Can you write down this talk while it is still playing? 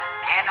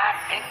and I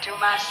think to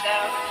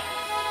myself,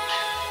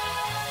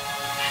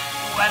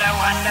 what a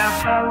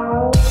wonderful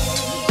world.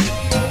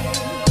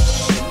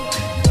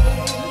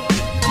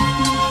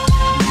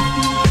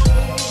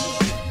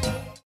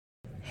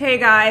 Hey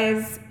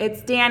guys,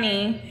 it's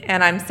Dani.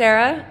 And I'm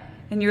Sara.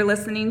 And you're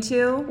listening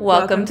to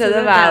Welcome to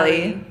the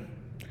Valley.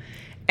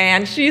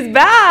 And she's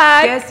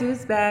back. Guess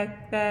who's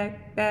back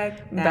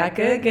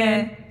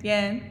again.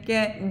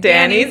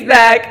 Dani's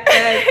back.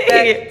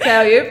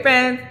 Tell your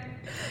friends.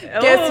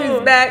 Guess Oh.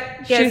 who's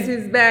back? Guess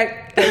who's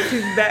back? Guess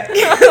who's back?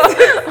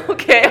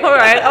 Okay,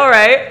 all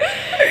right.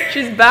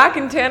 She's back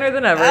and tanner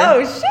than ever.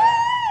 Oh, shit.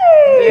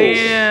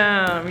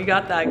 Damn, you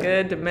got that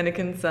good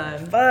Dominican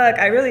sun. Fuck,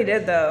 I really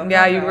did though.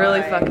 Yeah, you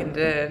really fucking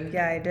did.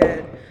 Yeah, I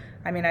did.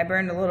 I mean, I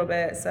burned a little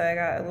bit, so I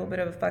got a little bit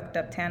of a fucked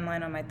up tan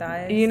line on my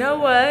thighs. You know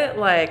what?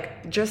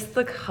 Like, just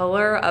the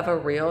color of a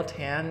real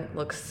tan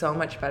looks so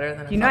much better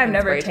than a You know, I've fucking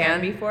never spray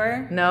tanned tan.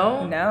 before.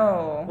 No?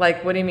 No.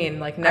 Like, what do you mean?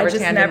 Like, never I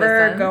just tanned in the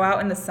never sun? go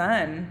out in the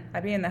sun. I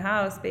be in the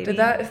house, baby. Did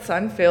that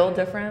sun feel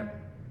different?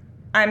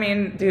 I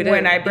mean, Dude,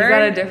 when I you got a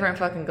burned. different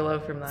fucking glow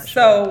from that shit.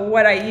 So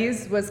what I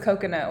used was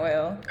coconut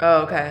oil.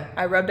 Oh, okay.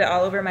 I rubbed it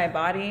all over my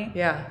body.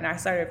 Yeah. And I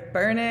started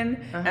burning.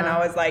 And Uh-huh.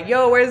 I was like,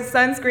 yo, where's the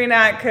sunscreen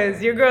at?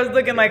 Because your girl's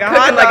looking like a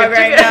hot Cooking like dog a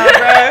right chicken.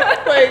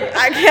 now, bro. Like,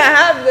 I can't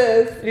have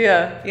this.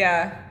 Yeah.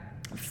 Yeah.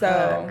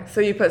 So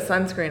So you put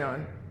sunscreen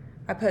on.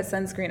 I put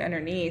sunscreen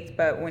underneath,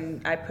 but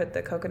when I put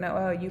the coconut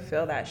oil, you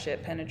feel that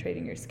shit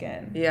penetrating your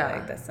skin. Yeah.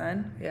 Like the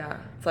sun. Yeah.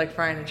 It's like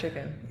frying a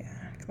chicken. Yeah.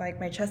 Like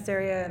my chest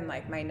area and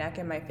like my neck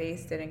and my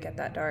face didn't get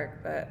that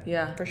dark, but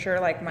Yeah. for sure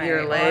like my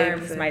Your legs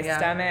arms, and- my yeah.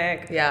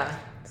 stomach. Yeah.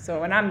 So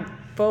when I'm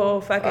full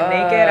fucking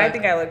naked, I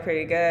think I look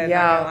pretty good.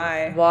 Not gonna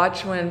lie.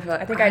 Watch when.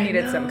 I think I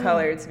needed some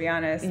color, to be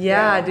honest.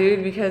 Yeah,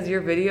 dude, because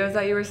your videos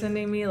that you were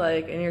sending me,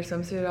 like in your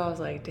swimsuit, I was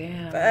like, damn,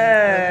 you look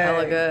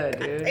hella good,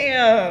 dude.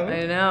 Damn.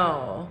 I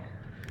know.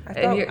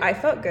 I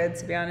felt good,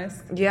 to be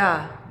honest.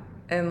 Yeah,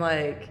 and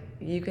like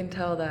you can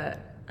tell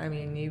that. I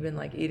mean, you've been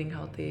like eating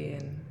healthy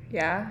and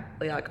Yeah.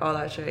 like all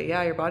that shit.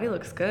 Yeah, your body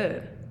looks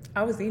good.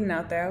 I was eating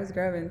out there. I was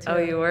grubbing too. Oh,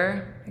 you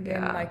were? I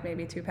gained like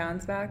maybe 2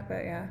 pounds back,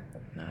 but yeah.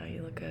 No,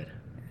 you look good.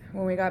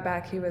 When we got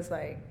back, he was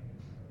like,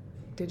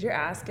 did your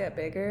ass get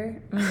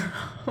bigger?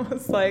 I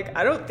was like,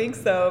 I don't think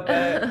so,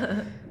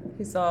 but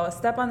he's all,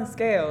 step on the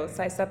scale.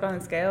 So I stepped on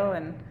the scale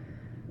and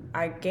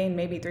I gained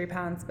maybe 3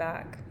 pounds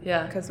back.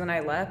 Yeah. Because when I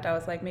left, I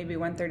was like maybe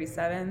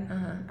 137.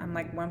 Uh-huh. I'm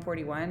like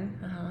 141.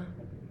 Uh-huh.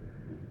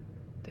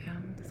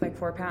 Damn. It's like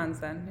 4 pounds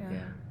then. Yeah.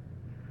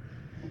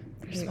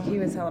 He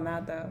was hella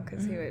mad though,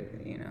 because he would,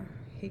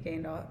 he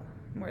gained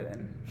more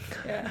than,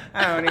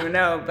 I don't even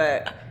know,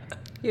 but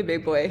he a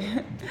big boy.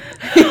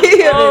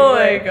 Oh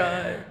my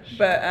gosh.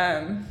 But,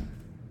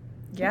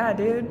 yeah,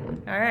 dude.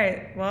 All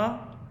right.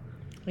 Well.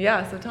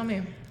 Yeah, so tell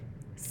me.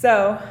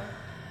 So,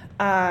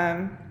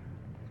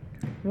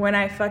 when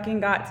I fucking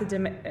got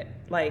to,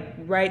 like,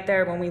 right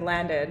there when we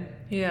landed.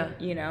 Yeah.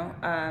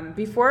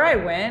 Before I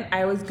went,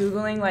 I was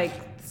Googling, like,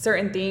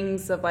 certain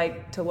things of,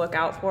 like, to look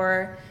out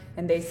for.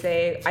 And they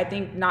say, I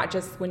think not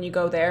just when you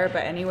go there,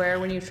 but anywhere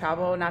when you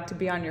travel, not to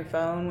be on your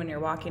phone when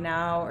you're walking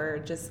out or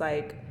just,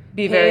 like,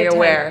 Be very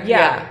aware.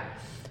 Yeah.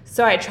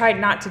 So I tried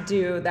not to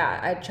do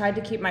that. I tried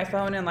to keep my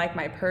phone in like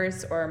my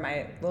purse or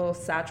my little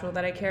satchel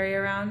that I carry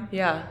around.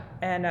 Yeah.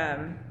 And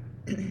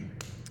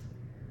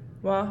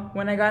well,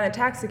 when I got in the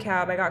taxi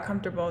cab, I got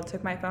comfortable,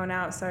 took my phone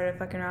out, started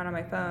fucking around on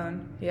my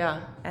phone.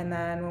 Yeah. And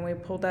then when we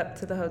pulled up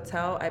to the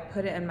hotel, I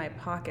put it in my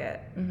pocket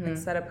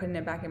instead of putting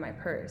it back in my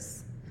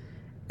purse.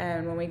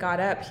 And when we got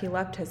up, he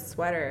left his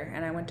sweater,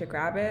 and I went to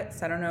grab it.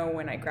 So I don't know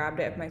when I grabbed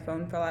it if my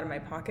phone fell out of my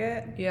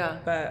pocket. Yeah.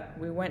 But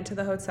we went to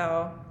the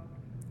hotel.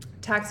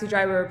 Taxi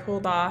driver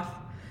pulled off,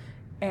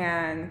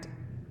 and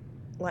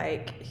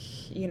like,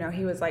 he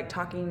was like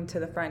talking to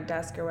the front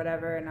desk or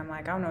whatever. And I'm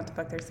like, I don't know what the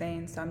fuck they're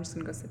saying, so I'm just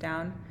gonna go sit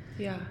down.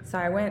 Yeah. So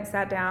I went,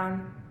 sat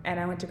down, and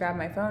I went to grab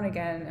my phone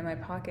again in my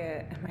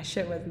pocket, and my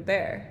shit wasn't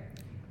there.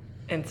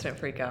 Instant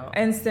freak out.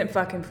 Instant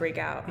fucking freak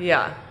out.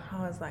 Yeah.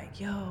 I was like,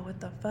 yo,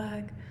 what the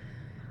fuck?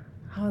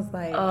 I was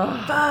like,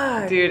 Ugh,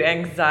 fuck. dude,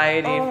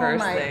 anxiety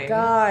first thing. Oh my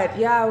God.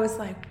 Yeah, I was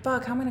like,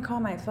 fuck, I'm going to call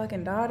my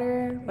fucking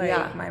daughter.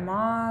 Like, my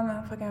mom. I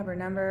don't fucking have her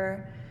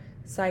number.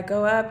 So I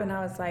go up and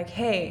I was like,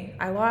 hey,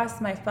 I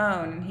lost my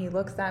phone. And he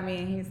looks at me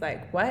and he's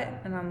like, what?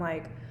 And I'm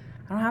like,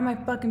 I don't have my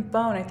fucking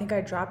phone. I think I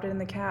dropped it in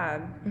the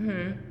cab.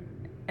 Mm-hmm.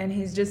 And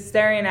he's just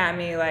staring at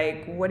me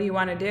like, what do you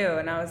want to do?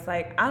 And I was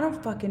like, I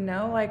don't fucking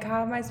know. Like,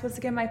 how am I supposed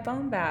to get my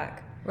phone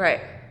back?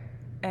 Right.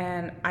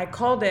 And I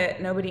called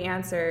it, nobody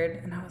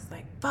answered, and I was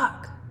like,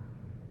 fuck.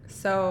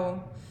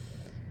 So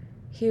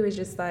he was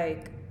just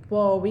like,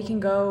 well, we can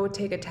go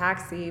take a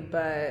taxi,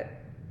 but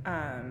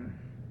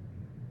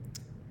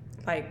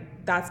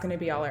like, that's gonna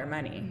be all our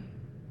money.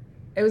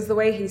 It was the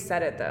way he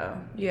said it though.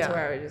 Yeah. To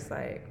where I was just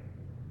like,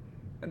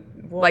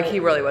 well, Like he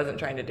really wasn't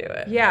trying to do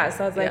it. Yeah,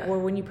 so I was like, Yeah. well,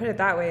 when you put it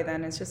that way,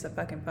 then it's just a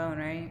fucking phone,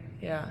 right?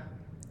 Yeah.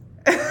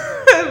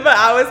 But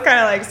I was kind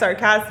of like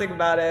sarcastic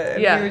about it.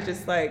 And Yeah. he was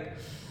just like,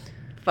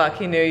 Fuck,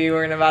 he knew you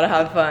weren't about to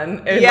have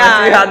fun. Yeah.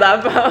 Once you had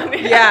that phone.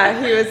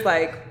 yeah, he was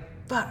like,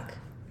 fuck.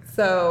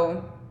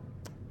 So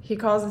he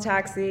calls a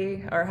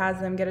taxi or has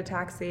them get a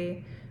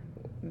taxi.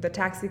 The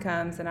taxi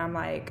comes and I'm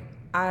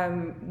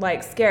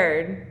like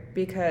scared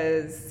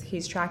because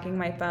he's tracking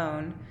my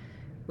phone.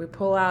 We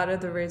pull out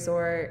of the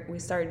resort. We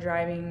start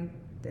driving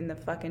in the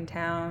fucking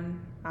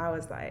town. I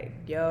was like,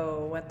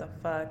 yo, what the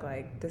fuck?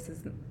 Like, this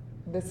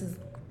is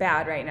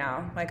bad right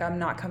now. Like, I'm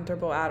not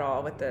comfortable at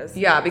all with this.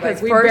 Yeah,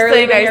 because like, first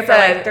thing I said, for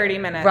like 30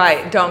 minutes.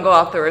 Right, don't go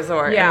off the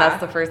resort. Yeah. And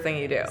that's the first thing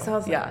you do. So I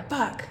was like,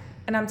 fuck.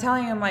 And I'm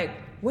telling him, like,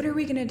 what are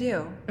we going to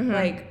do? Mm-hmm.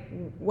 Like,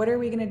 what are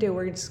we going to do?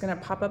 We're just going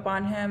to pop up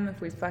on him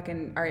if we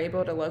fucking are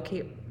able to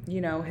locate,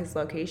 his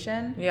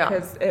location. Yeah.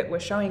 Because it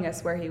was showing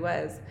us where he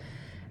was.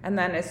 And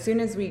then as soon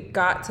as we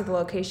got to the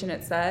location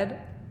it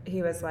said,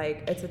 he was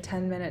like, it's a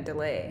 10-minute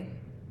delay.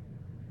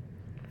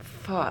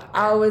 Fuck.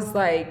 I was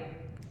like,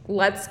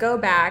 let's go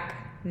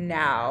back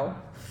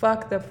now.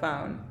 Fuck the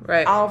phone.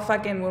 Right.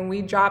 when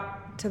we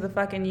drop to the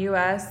fucking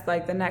US,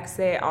 like the next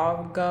day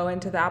I'll go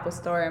into the Apple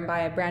store and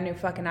buy a brand new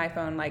fucking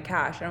iPhone, like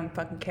cash. I don't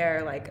fucking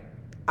care. Like,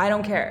 I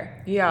don't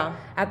care. Yeah.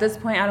 At this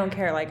point, I don't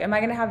care. Like, am I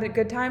gonna have a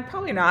good time?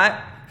 Probably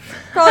not.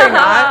 Probably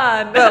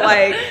not. But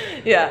like,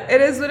 yeah,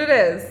 it is what it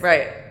is.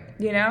 Right.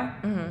 You know?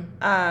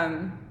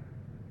 Mm-hmm.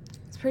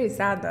 It's pretty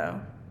sad though.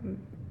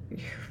 Your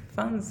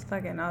phone's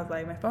fucking, I was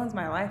like, my phone's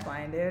my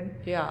lifeline, dude.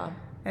 Yeah.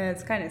 And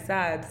it's kind of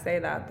sad to say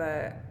that,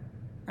 but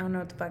I don't know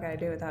what the fuck I'd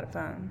do without a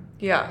phone.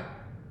 Yeah.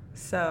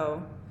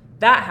 So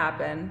that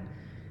happened.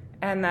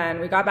 And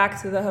then we got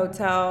back to the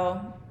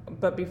hotel.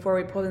 But before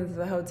we pulled into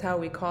the hotel,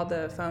 we called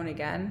the phone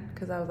again.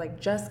 Because I was like,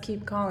 just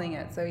keep calling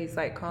it. So he's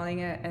like calling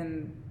it.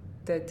 And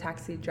the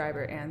taxi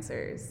driver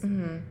answers.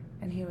 Mm-hmm.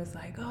 And he was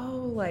like,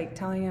 oh, like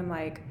telling him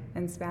like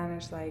in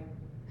Spanish, like,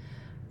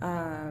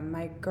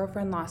 my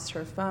girlfriend lost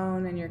her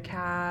phone in your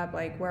cab.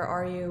 Like, where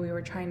are you? We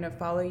were trying to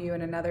follow you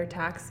in another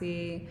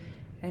taxi.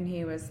 And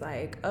he was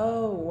like,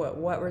 oh,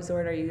 what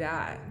resort are you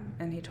at?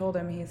 And he told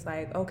him, he's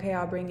like, okay,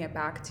 I'll bring it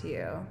back to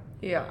you.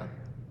 Yeah.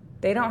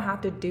 They don't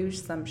have to do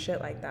some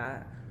shit like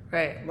that.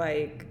 Right.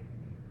 Like,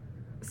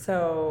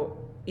 so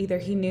either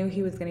he knew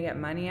he was going to get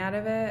money out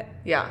of it.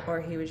 Yeah. Or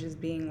he was just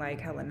being like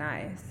hella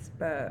nice.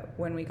 But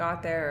when we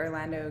got there,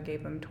 Orlando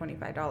gave him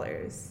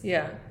 $25.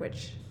 Yeah.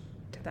 Which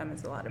to them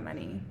is a lot of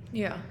money.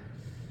 Yeah.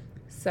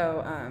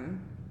 So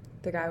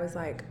the guy was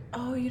like,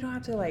 oh, you don't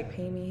have to like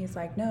pay me. He's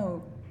like,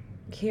 no,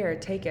 here,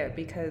 take it,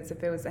 because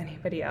if it was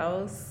anybody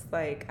else,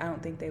 like, I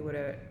don't think they would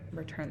have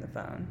returned the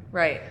phone.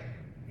 Right.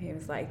 He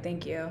was like,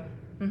 thank you.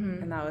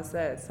 Mm-hmm. And that was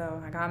it.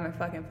 So I got my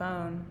fucking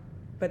phone.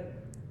 But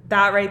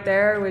that right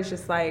there was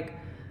just like,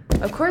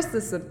 of course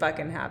this would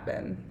fucking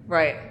happen.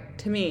 Right.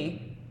 To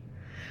me.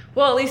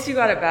 Well, at least you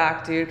got it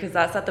back, dude, because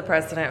that set the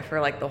precedent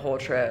for, like, the whole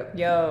trip.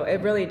 Yo,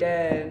 it really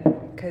did.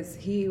 Because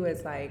he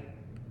was like...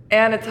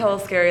 And it's hella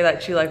scary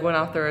that she, like, went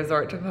off the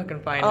resort to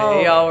fucking find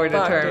it. Y'all were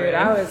determined. Dude,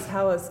 I was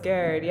hella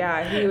scared.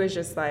 Yeah, he was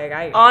just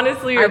like...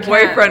 Honestly, your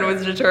boyfriend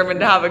was determined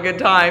to have a good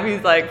time.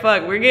 He's like,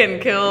 fuck, we're getting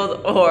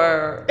killed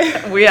or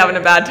we having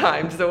a bad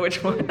time. So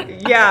which one?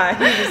 Yeah,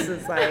 he just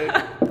was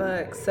like,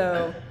 fuck.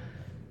 So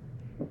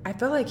I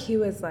felt like he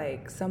was,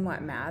 like,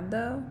 somewhat mad,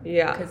 though.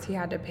 Yeah. Because he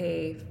had to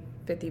pay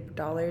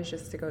 $50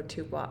 just to go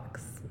 2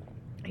 blocks.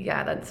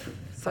 Yeah, that's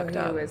fucked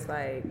up. So he was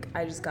like,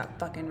 I just got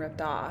fucking ripped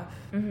off.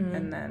 Mm-hmm.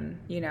 And then,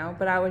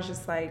 but I was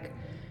just like,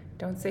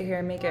 don't sit here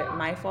and make it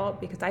my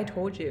fault, because I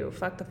told you,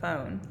 fuck the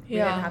phone. Yeah.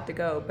 You didn't have to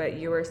go, but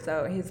you were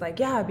so... He's like,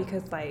 yeah,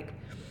 because, like,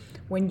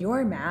 when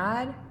you're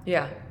mad...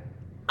 Yeah.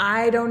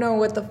 I don't know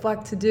what the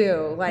fuck to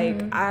do. Like,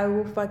 Mm-hmm. I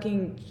will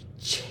fucking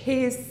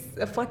chase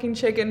a fucking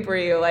chicken for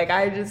you. Like,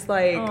 I just,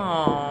 like...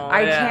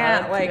 I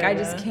can't, like, I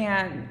just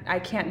can't... I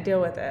can't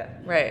deal with it.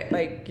 Right.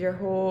 Like, your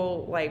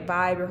whole, like,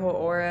 vibe, your whole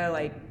aura,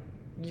 like,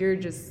 you're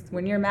just...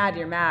 When you're mad,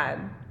 you're mad.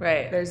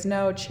 Right. There's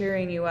no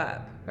cheering you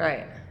up.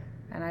 Right.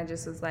 And I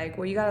just was like,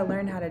 well, you gotta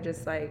learn how to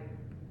just, like,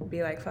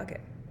 be like, fuck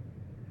it.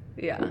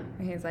 Yeah.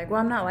 And he's like, well,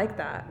 I'm not like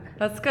that.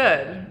 That's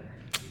good.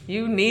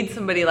 You need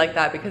somebody like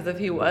that, because if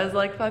he was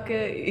like, fuck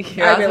it,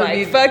 your I'd ass be would like,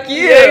 be... fuck you.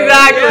 Yeah,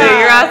 exactly. Yeah.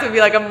 Your ass would be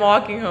like, I'm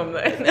walking home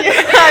then. Yeah,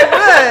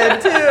 I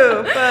would,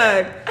 too.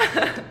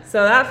 Fuck.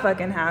 So that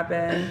fucking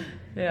happened.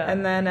 Yeah.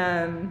 And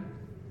then,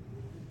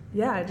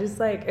 yeah, just,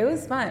 like, it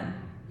was fun.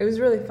 It was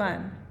really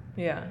fun.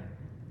 Yeah.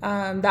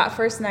 That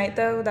first night,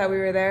 though, that we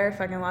were there,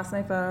 fucking lost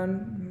my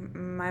phone.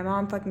 My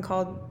mom fucking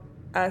called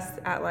us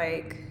at,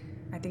 like,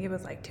 I think it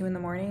was, like, 2 in the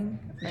morning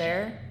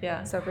there.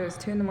 Yeah. So if it was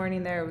 2 in the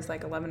morning there, it was,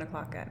 like, 11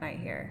 o'clock at night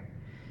here.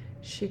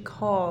 She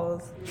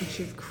calls, and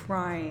she's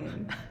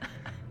crying.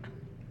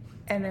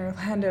 And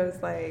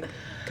Orlando's like,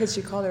 because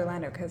she called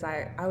Orlando, because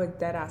I was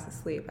dead ass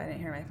asleep. I didn't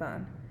hear my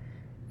phone.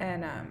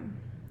 And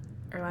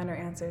Orlando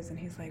answers, and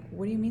he's like,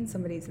 what do you mean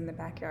somebody's in the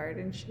backyard?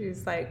 And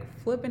she's like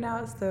flipping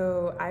out.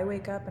 So I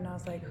wake up, and I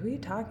was like, who are you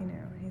talking to?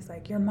 And he's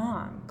like, your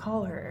mom,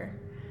 call her.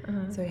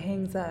 Uh-huh. So he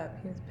hangs up.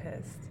 He was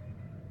pissed.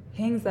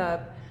 He hangs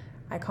up.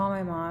 I call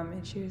my mom,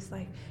 and she was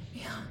like,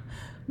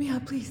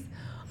 Mia, please.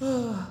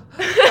 Someone's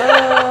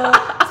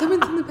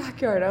in the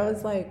backyard. I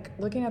was like,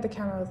 looking at the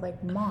camera, I was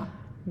like, Mom,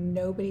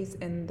 nobody's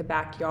in the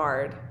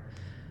backyard.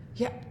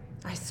 Yeah,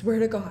 I swear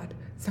to God,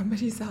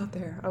 somebody's out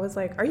there. I was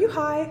like, are you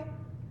high?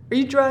 Are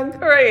you drunk?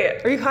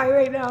 Right. Are you high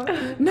right now?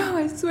 No,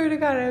 I swear to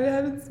God, I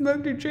haven't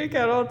smoked or drank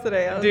at all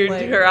today. I was Dude,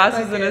 like, her ass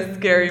is in a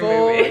scary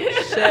movie.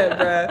 Shit,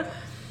 bro.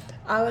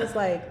 I was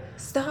like,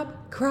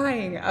 stop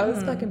crying. I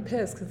was fucking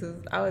pissed because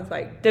I was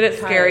like, did it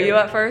scare tired. you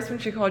at first when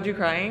she called you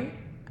crying?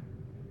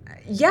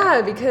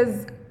 Yeah,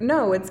 because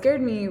no, what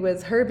scared me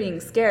was her being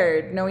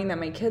scared, knowing that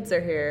my kids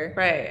are here.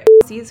 Right.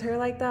 Sees her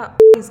like that,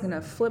 he's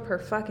gonna flip her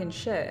fucking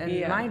shit. And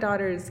Yeah. my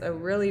daughter's a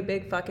really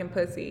big fucking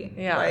pussy.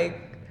 Yeah.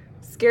 Like,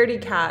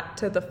 scaredy cat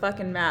to the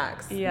fucking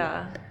max.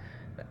 Yeah.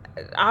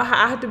 I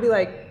have to be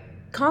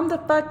like, calm the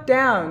fuck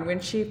down when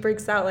she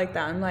freaks out like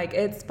that. I'm like,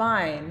 it's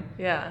fine.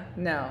 Yeah.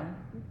 No.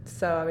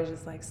 So I was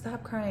just like,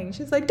 stop crying.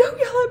 She's like, don't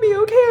yell at me,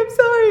 okay? I'm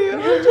sorry.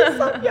 Oh, just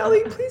stop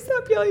yelling. Please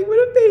stop yelling.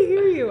 What if they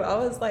hear you? I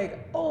was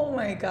like, oh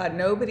my God,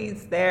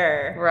 nobody's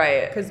there.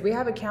 Right. Because we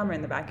have a camera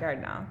in the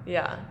backyard now.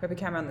 Yeah. We have a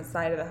camera on the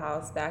side of the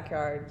house,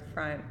 backyard,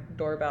 front,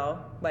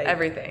 doorbell. Like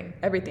Everything.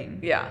 Everything.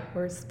 Yeah.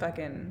 We're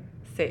fucking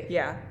Safe.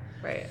 yeah.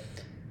 Right.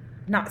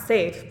 Not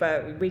safe,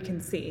 but we can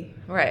see.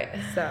 Right.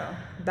 So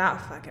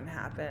that fucking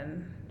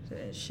happened.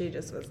 She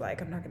just was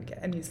like, I'm not going to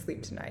get any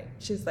sleep tonight.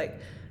 She's like,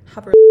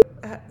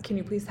 can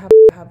you please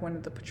have one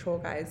of the patrol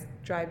guys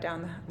drive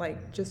down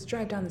just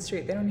drive down the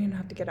street. They don't even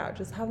have to get out.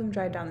 Just have them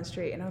drive down the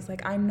street. And I was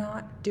like, I'm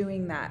not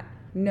doing that.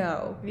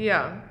 No.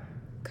 Yeah.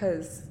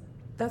 Because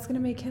that's going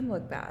to make him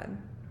look bad.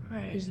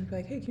 Right. He's just be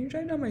like, hey, can you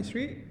drive down my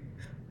street?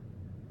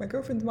 My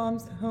girlfriend's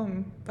mom's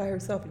home by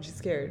herself and she's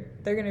scared.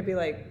 They're going to be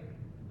like,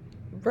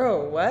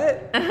 bro,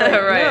 what? Like,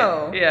 right.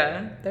 No.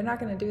 Yeah. They're not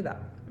going to do that.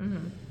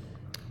 Mm-hmm.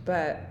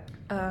 But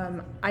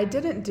I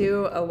didn't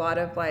do a lot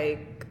of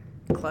like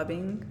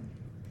clubbing,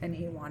 and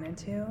he wanted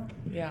to.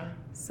 Yeah.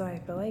 So I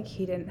feel like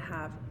he didn't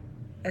have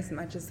as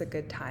much as a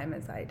good time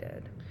as I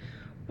did.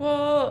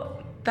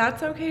 Well,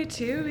 that's okay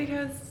too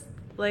because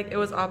like it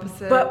was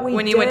opposite But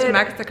when you went to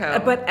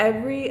Mexico. But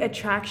every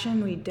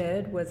attraction we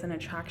did was an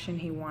attraction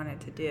he wanted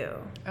to do.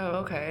 Oh,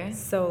 okay.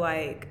 So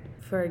like,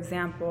 for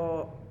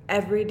example,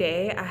 every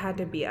day I had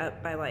to be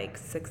up by like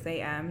 6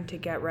 a.m. to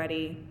get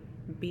ready,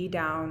 be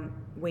down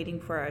waiting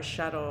for a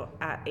shuttle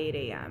at 8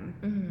 a.m.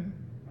 Mm-hmm.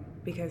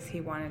 because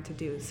he wanted to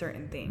do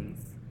certain things.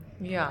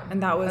 Yeah.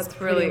 And that was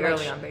that's really pretty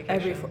early much on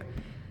vacation.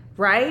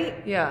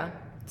 Right? Yeah.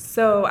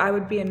 So I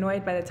would be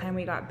annoyed by the time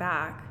we got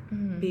back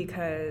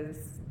because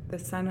the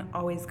sun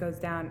always goes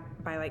down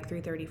by like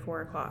 3:30,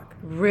 4 o'clock.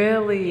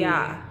 Really?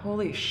 Yeah.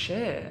 Holy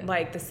shit.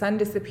 Like the sun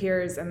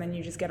disappears and then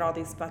you just get all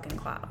these fucking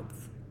clouds.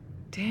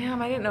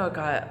 Damn, I didn't know it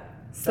got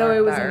So dark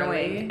it was that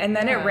annoying. early. And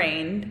then Yeah. it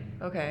rained.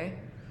 Okay.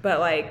 But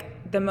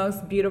like the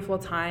most beautiful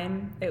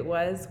time it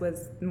was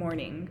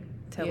morning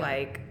to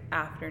like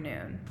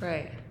afternoon.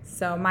 Right.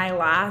 So my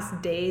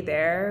last day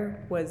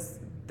there was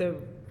the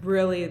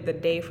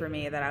day for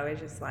me that I was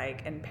just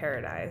like in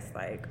paradise.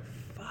 Like,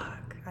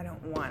 fuck, I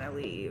don't want to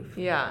leave.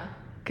 Yeah.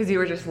 Because you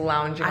were just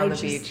lounging on the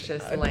beach,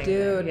 just laying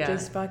there. Dude, Yeah.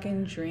 just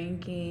fucking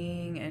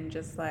drinking and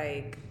just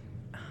like,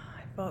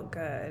 I felt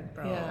good,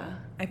 bro. Yeah.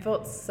 I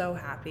felt so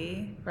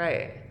happy.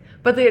 Right.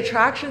 But the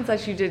attractions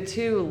that you did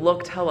too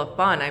looked hella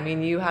fun. I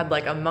mean, you had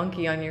like a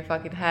monkey on your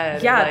fucking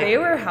head. Yeah, like, they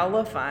were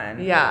hella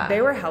fun. Yeah.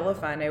 They were hella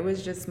fun. It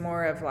was just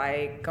more of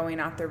like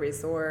going out the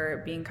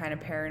resort, being kind of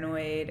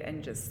paranoid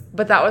and just...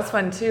 But that was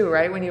fun too,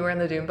 right? When you were in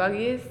the dune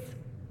buggies?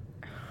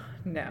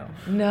 No.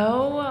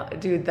 No?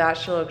 Dude, that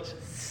shit looked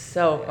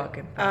so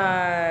fucking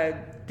fun.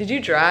 Did you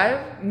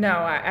drive? No,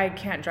 I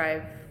can't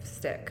drive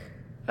stick.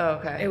 Oh,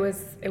 okay. It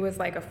was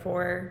like a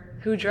 4...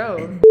 Who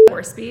drove?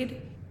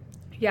 4-speed.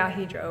 Yeah,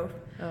 he drove.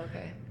 Oh,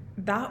 okay.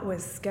 That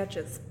was sketch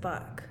as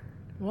fuck.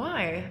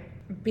 Why?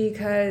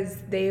 Because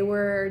they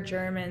were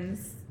German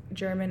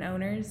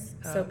owners.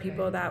 So Okay.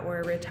 people that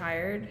were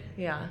retired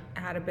Yeah.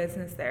 had a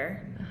business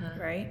there,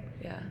 right?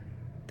 Yeah.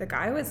 The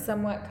guy was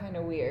somewhat kind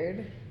of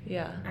weird.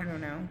 Yeah. I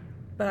don't know.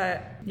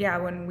 But yeah,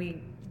 when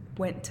we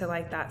went to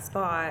like that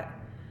spot,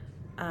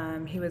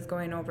 he was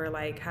going over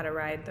like how to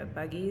ride the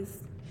buggies,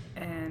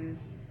 and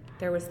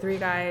there was 3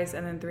 guys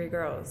and then 3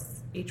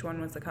 girls. Each one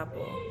was a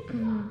couple.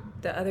 Mm-hmm.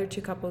 The other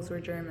 2 couples were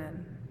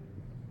German,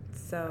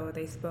 so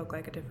they spoke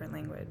like a different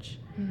language.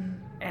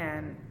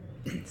 And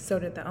so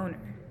did the owner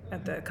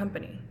of the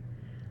company.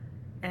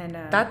 And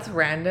That's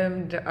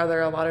random. Are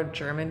there a lot of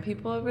German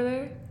people over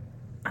there?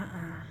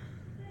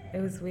 It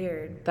was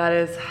weird. That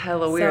is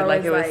hella So weird.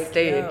 Like it was like,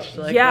 staged.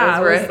 yo, Like yeah,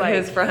 those were I was like,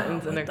 his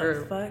friends in a what the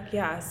group. fuck?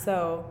 Yeah.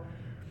 So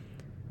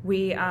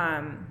we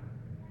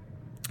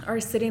are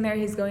sitting there.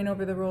 He's going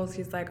over the rules.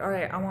 He's like, all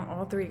right, I want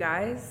all 3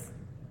 guys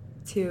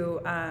to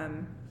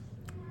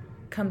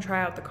come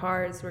try out the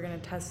cars. We're gonna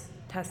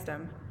test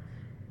them.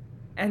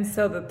 And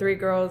so the 3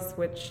 girls,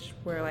 which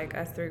were like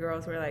us 3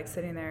 girls, were like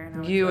sitting there. And I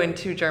was You like, and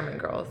 2 German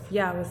girls.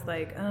 yeah, I was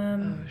like,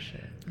 Oh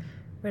shit.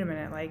 wait a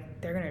minute,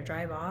 like, they're gonna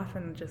drive off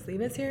and just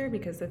leave us here?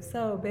 Because if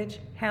so, bitch,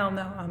 hell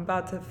no. I'm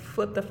about to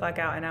flip the fuck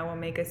out and I will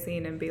make a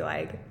scene and be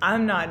like,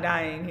 I'm not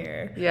dying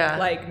here. Yeah.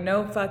 Like,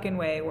 no fucking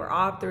way. We're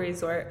off the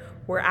resort.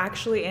 We're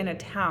actually in a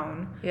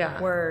town Yeah.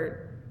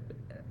 where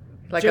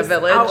Like just a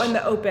village? out in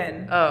the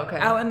open. Oh, okay.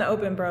 Out in the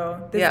open,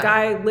 bro. This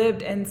guy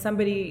lived in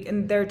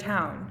their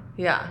town.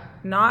 Yeah.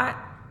 Not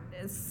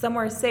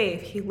somewhere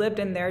safe. He lived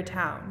in their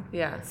town.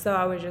 Yeah. So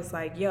I was just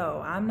like,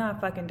 yo, I'm not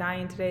fucking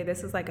dying today.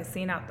 This is like a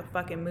scene out the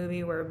fucking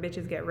movie where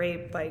bitches get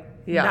raped. Like,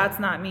 that's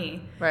not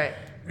me. Right.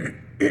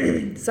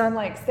 So I'm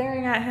like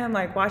staring at him,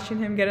 like watching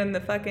him get in the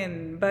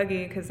fucking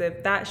buggy, because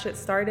if that shit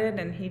started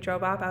and he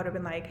drove off, I would have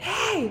been like,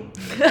 hey!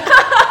 Hey!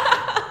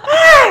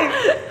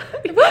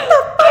 What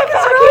the fuck is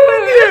wrong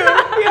with you?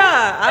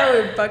 Yeah, I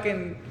would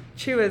fucking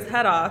chew his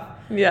head off.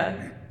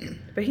 Yeah.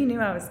 But he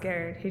knew I was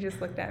scared. He just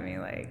looked at me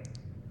like,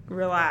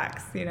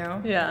 relax, you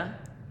know? Yeah.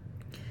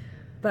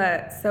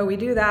 But so we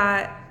do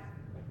that.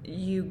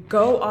 You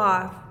go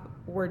off.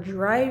 We're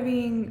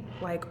driving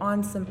like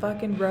on some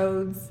fucking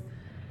roads.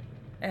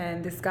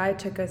 And this guy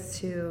took us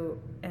to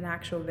an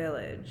actual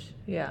village.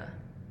 Yeah.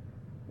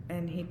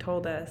 And he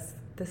told us,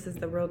 this is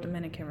the real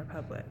Dominican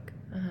Republic.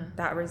 Uh-huh.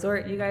 That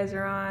resort you guys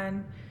are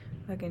on,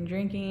 fucking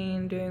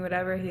drinking, doing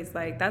whatever. He's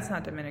like, that's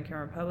not Dominican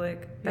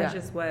Republic. That's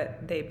just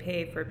what they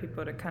pay for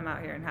people to come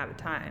out here and have a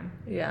time.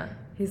 Yeah.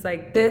 He's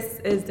like, this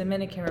is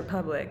Dominican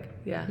Republic.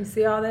 Yeah. You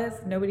see all this?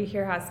 Nobody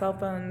here has cell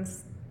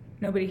phones.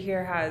 Nobody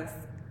here has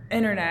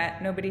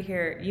internet. Nobody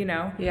here, you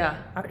know?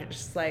 Yeah. I was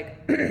just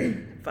like,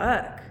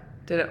 fuck.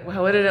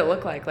 What did it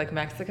look like? Like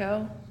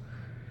Mexico?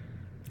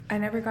 I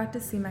never got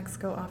to see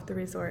Mexico off the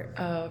resort.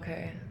 Oh,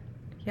 okay.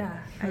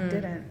 Yeah, I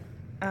didn't.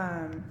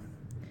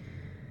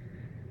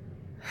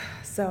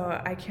 So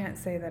I can't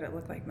say that it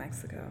looked like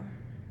Mexico.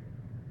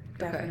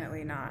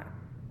 Definitely not.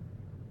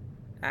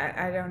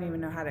 I don't even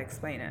know how to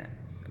explain it,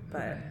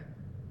 but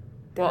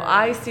well,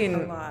 I seen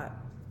a lot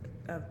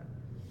of,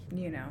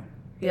 you know,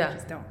 they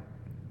just don't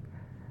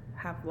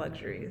have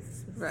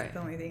luxuries. That's the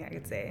only thing I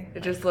could say.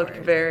 It just looked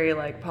very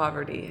like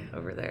poverty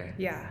over there.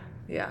 Yeah.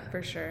 Yeah.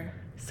 For sure.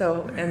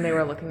 So, and they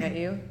were looking at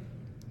you?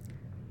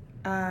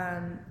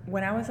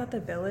 When I was at the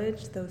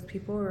village, those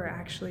people were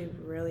actually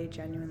really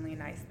genuinely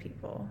nice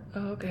people.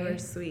 Oh, okay. They were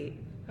sweet.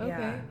 Okay,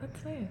 yeah.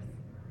 That's nice.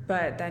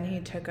 But then he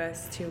took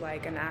us to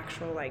like an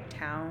actual like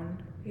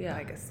town,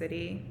 like a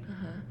city,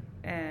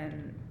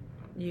 and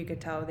you could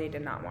tell they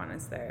did not want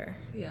us there.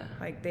 Yeah.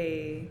 Like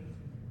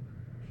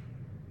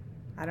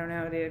I don't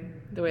know, dude.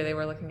 The way they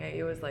were looking at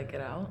you was like,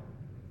 get out?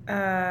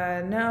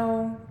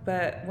 No,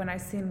 but when I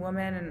seen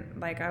women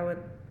and like I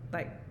would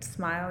like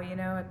smile, you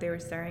know, if they were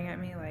staring at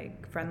me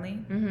like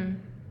friendly,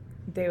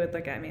 they would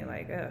look at me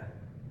like, ugh.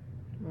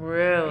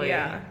 Really?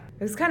 Yeah.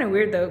 It was kind of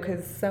weird though,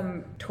 because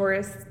some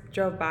tourists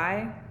drove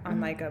by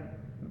on like a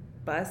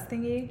bus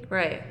thingy.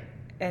 Right.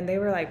 And they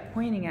were like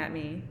pointing at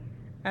me.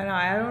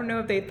 I don't know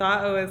if they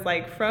thought I was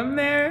like from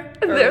there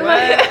or They're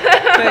what, like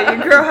but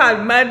your girl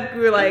had mud.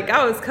 We were like,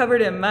 I was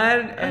covered in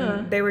mud,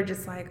 and they were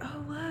just like,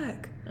 oh,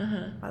 look.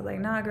 I was like,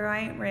 nah, girl, I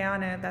ain't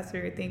Rihanna, if that's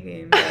what you're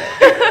thinking.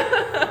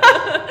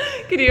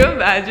 Can you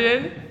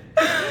imagine?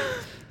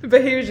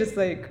 But he was just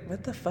like,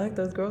 what the fuck?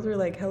 Those girls were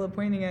like hella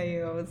pointing at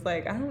you. I was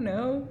like, I don't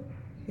know.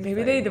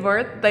 Maybe they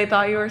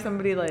thought you were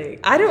somebody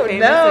like I don't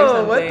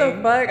know. What the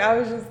fuck? I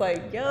was just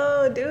like,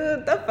 yo,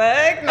 dude, the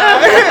fuck?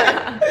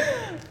 No.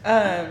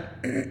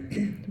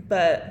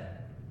 But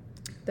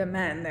the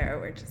men there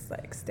were just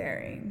like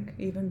staring.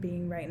 Even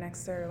being right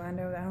next to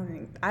Orlando,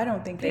 I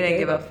don't think they didn't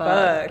gave a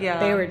fuck. Yeah.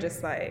 They were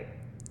just like,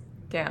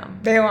 damn.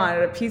 They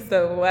wanted a piece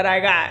of what I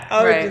got.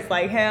 I was just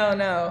like, hell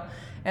no.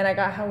 And I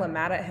got hella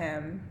mad at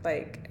him,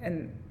 like,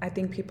 and I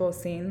think people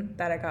seen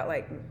that I got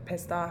like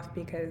pissed off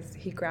because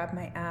he grabbed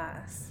my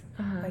ass,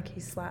 like he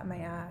slapped my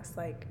ass,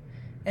 like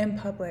in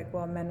public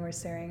while men were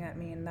staring at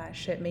me, and that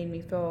shit made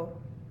me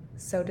feel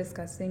so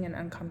disgusting and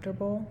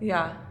uncomfortable.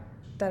 Yeah.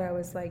 That I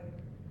was like,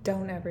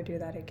 don't ever do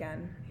that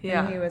again.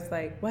 Yeah. And he was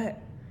like, what?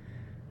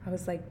 I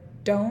was like,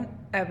 don't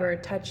ever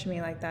touch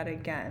me like that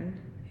again.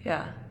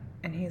 Yeah.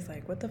 And he's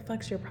like, what the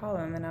fuck's your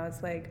problem? And I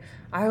was like,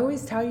 I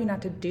always tell you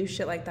not to do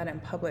shit like that in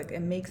public.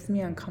 It makes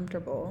me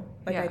uncomfortable.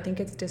 Like, I think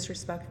it's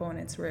disrespectful and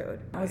it's rude.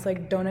 I was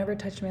like, don't ever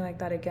touch me like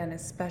that again,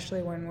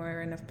 especially when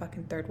we're in a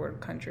fucking third world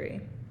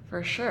country.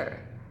 For sure.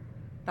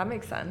 That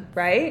makes sense.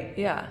 Right?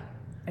 Yeah.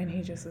 And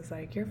he just was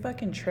like, you're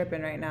fucking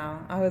tripping right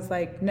now. I was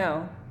like,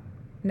 no,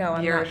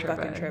 I'm you're not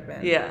fucking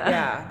tripping. Yeah.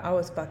 Yeah, I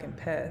was fucking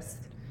pissed.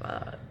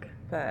 Fuck.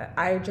 But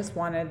I just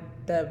wanted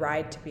the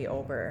ride to be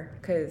over,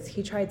 because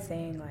he tried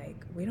saying, like,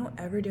 we don't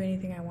ever do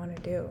anything I want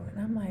to do. And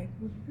I'm like,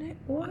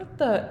 what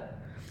the?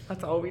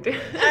 That's all we did.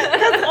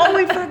 That's all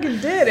we fucking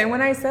did. And when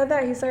I said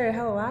that, he started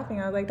hella laughing.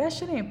 I was like, that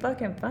shit ain't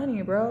fucking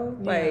funny, bro.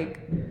 Yeah.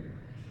 Like,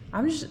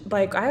 I'm just,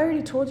 like, I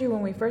already told you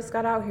when we first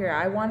got out here,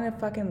 I want to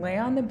fucking lay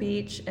on the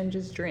beach and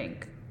just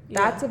drink.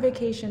 That's a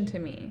vacation to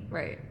me.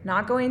 Right.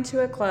 Not going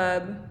to a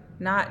club,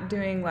 not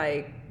doing,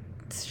 like,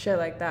 shit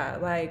like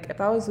that. Like,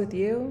 if I was with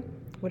you,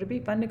 would it be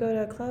fun to go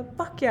to a club?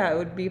 Fuck yeah, it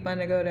would be fun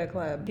to go to a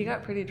club. He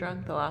got pretty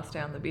drunk the last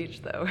day on the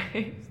beach, though,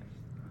 right?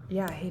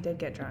 Yeah, he did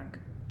get drunk.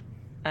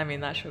 I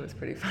mean, that shit was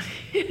pretty funny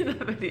in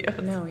the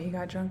videos. No, he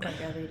got drunk like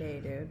every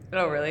day, dude.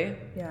 Oh, really?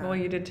 Yeah. Well,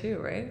 you did too,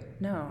 right?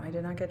 No, I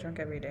did not get drunk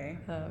every day.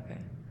 Oh, okay.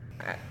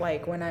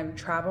 Like, when I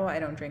travel, I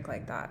don't drink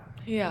like that.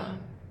 Yeah.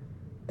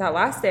 That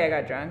last day I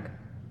got drunk.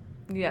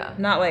 Yeah.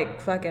 Not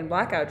like fucking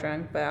blackout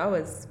drunk, but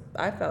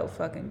I felt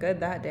fucking good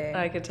that day.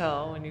 I could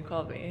tell when you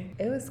called me.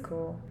 It was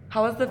cool.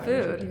 How was the Why would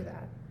you food? do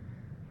that?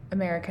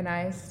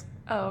 Americanized.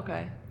 Oh,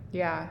 okay.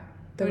 Yeah.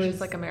 It was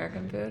just like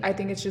American food? I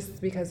think it's just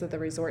because of the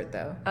resort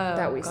though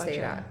that we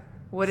stayed at.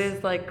 What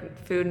is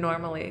like food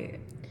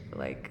normally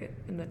like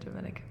in the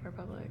Dominican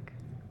Republic?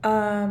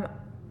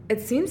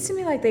 It seems to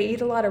me like they eat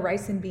a lot of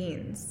rice and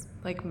beans.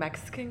 Like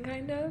Mexican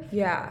kind of?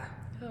 Yeah.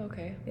 Oh,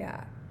 okay.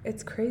 Yeah.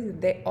 It's crazy.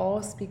 They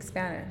all speak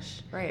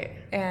Spanish. Right.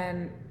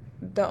 And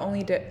the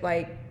only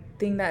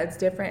thing that's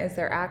different is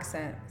their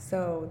accent.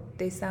 So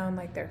they sound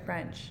like they're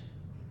French.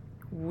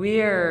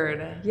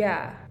 Weird.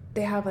 Yeah.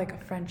 They have like a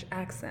French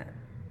accent.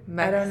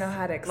 I don't know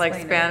how to explain it.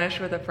 Like Spanish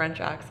with a French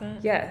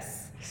accent?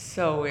 Yes.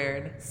 So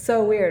weird.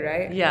 So weird,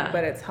 right? Yeah.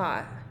 But it's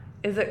hot.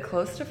 Is it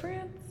close to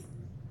France?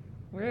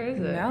 Where is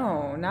it?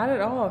 No, not at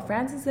all.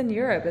 France is in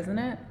Europe, isn't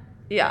it?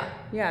 Yeah.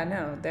 Yeah,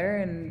 no. They're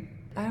in...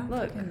 I don't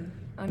Look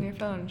on your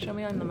phone. Show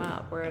me on the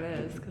map where it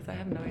is, because I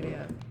have no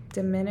idea.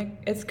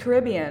 It's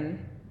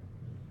Caribbean.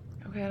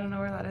 Okay, I don't know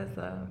where that is,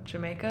 though.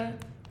 Jamaica?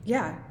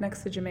 Yeah,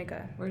 next to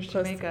Jamaica. Where's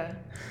Jamaica?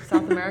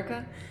 South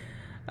America?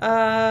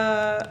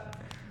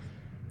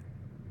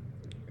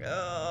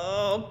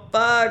 Oh,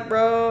 fuck,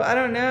 bro. I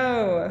don't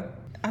know.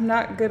 I'm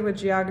not good with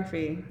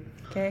geography,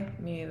 okay?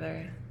 Me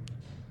either.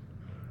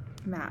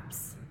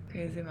 Maps.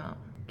 Crazy map.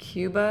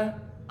 Cuba?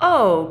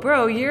 Oh,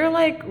 bro, you're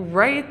like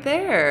right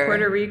there.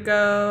 Puerto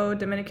Rico,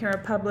 Dominican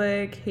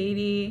Republic,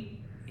 Haiti.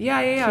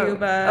 Yeah.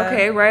 Cuba.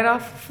 Okay, right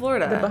off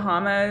Florida. The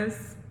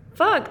Bahamas.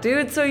 Fuck,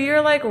 dude, so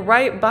you're like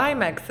right by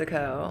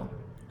Mexico.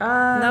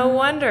 No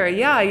wonder.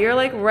 Yeah, you're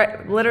like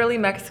literally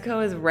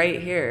Mexico is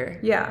right here.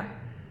 Yeah.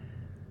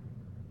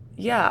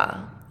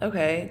 Yeah.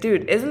 Okay.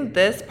 Dude, isn't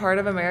this part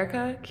of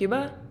America?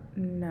 Cuba?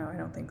 No, I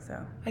don't think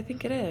so. I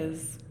think it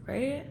is,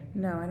 right?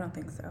 No, I don't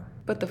think so.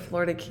 But the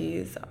Florida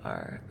Keys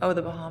are... Oh,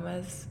 the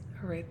Bahamas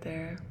are right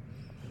there.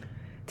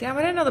 Damn,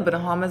 I didn't know the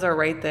Bahamas are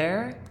right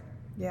there.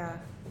 Yeah.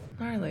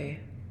 Gnarly.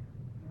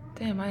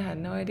 Damn, I had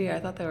no idea. I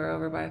thought they were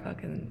over by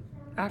fucking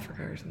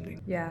Africa or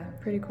something. Yeah,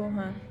 pretty cool,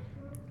 huh?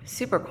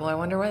 Super cool. I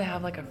wonder why they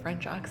have like a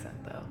French accent,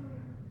 though.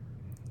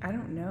 I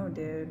don't know,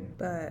 dude,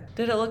 but...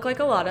 Did it look like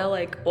a lot of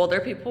like older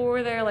people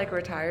were there, like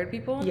retired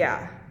people?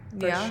 Yeah,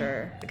 for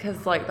sure.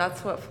 Because like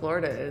that's what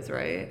Florida is,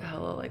 right?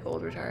 Hella like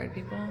old retired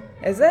people.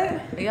 Is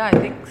it? Yeah, I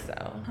think so.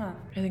 Huh.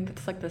 I think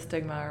that's like the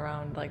stigma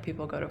around like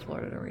people go to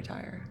Florida to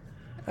retire.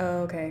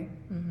 Oh, okay.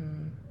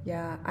 Mm-hmm.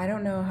 Yeah, I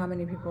don't know how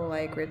many people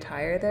like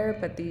retire there,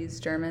 but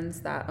these Germans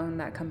that own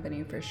that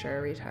company for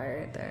sure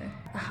retired there.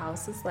 A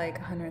house is like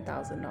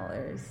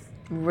 $100,000.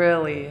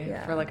 Really?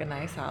 Yeah. For like a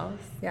nice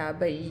house? Yeah,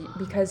 but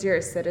because you're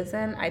a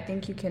citizen, I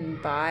think you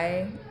can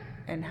buy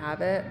and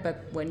have it,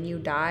 but when you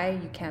die,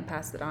 you can't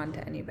pass it on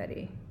to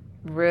anybody.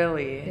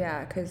 Really?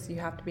 Yeah, because you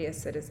have to be a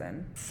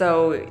citizen.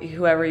 So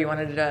whoever you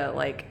wanted to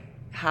like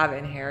have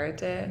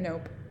inherit it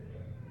Nope.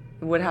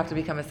 would have to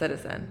become a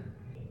citizen.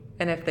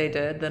 And if they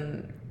did,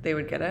 then they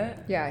would get it?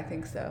 Yeah, I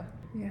think so.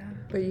 Yeah.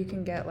 But you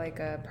can get like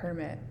a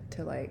permit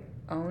to like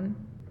own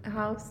a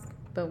house,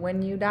 but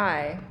when you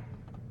die,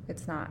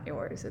 it's not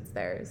yours, it's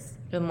theirs.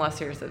 Unless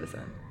you're a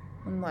citizen.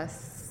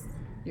 Unless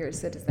you're a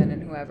citizen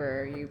and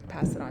whoever you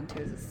pass it on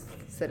to is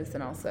a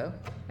citizen also,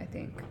 I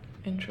think.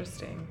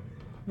 Interesting.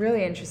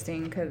 Really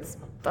interesting, because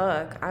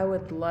fuck, I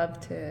would love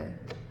to...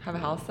 Have a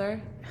house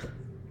there?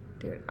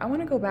 Dude, I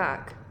want to go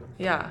back.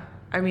 Yeah.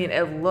 I mean,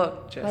 it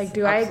looked just Like,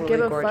 do I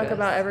give a gorgeous. fuck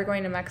about ever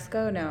going to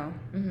Mexico? No.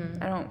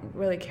 Mm-hmm. I don't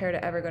really care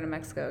to ever go to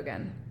Mexico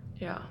again.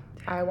 Yeah.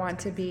 I want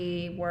to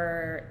be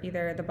where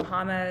either the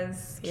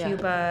Bahamas, Yeah.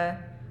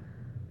 Cuba.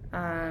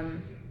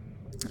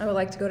 I would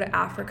like to go to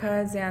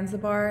Africa,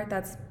 Zanzibar.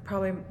 That's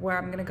probably where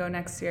I'm gonna go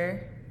next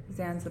year.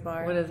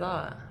 Zanzibar. What is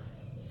that?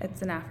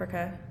 It's in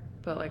Africa.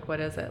 But like, what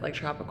is it? Like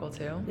tropical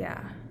too? Yeah.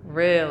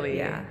 Really?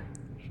 Yeah.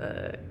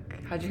 Fuck.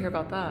 How'd you hear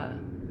about that?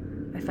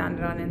 I found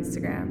it on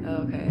Instagram.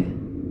 Oh, okay.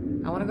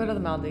 I want to go to the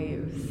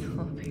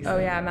Maldives. Oh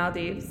yeah,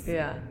 Maldives.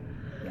 Yeah.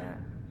 Yeah.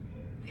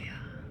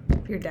 Yeah.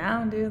 If you're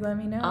down, dude, let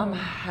me know. I'm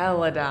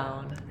hella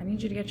down. I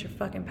need you to get your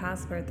fucking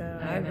passport though.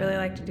 I I'd know. really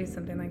like to do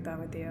something like that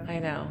with you. I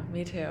know.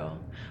 Me too.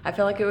 I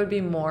feel like it would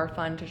be more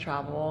fun to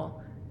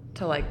travel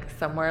to like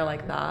somewhere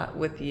like that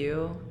with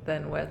you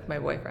than with my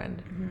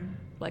boyfriend. Mm-hmm.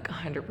 Like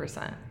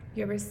 100%.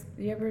 You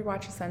ever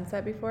watch a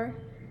sunset before?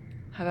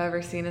 Have I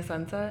ever seen a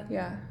sunset?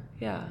 Yeah.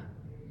 Yeah.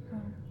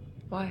 Oh.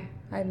 Why?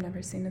 I've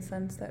never seen a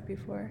sunset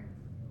before.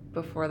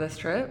 Before this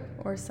trip?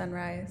 Or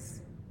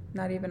sunrise.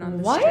 Not even on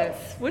this What? trip.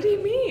 What do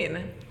you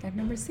mean? I've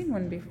never seen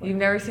one before. You've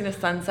never seen a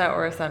sunset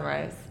or a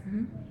sunrise?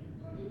 Mhm.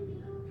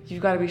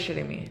 You've got to be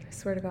shitting me. I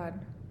swear to God.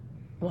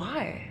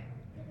 Why?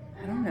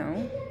 I don't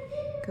know.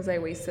 Because I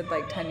wasted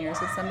like 10 years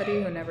with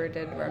somebody who never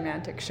did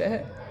romantic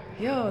shit.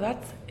 Yo,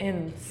 that's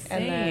insane.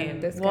 And then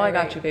this guy well, I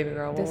got right- you, baby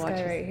girl. We'll This watch guy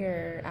this. right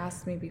here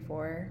asked me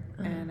before,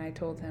 Uh-huh. and I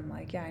told him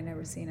like, yeah, I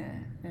never seen it.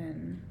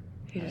 And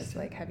He I was just-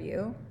 like, have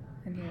you?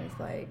 And he was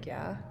like,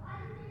 yeah.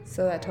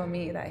 So that told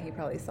me that he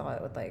probably saw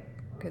it with like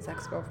his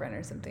ex-girlfriend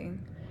or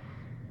something.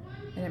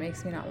 And it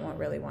makes me not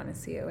really want to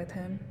see it with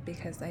him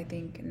because I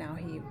think now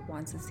he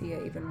wants to see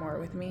it even more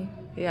with me.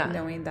 Yeah.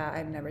 Knowing that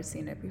I've never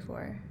seen it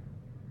before.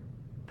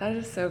 That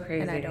is so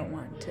crazy. And I don't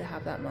want to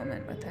have that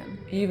moment with him.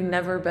 You've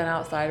never been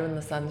outside when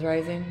the sun's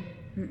rising?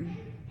 Mm-mm.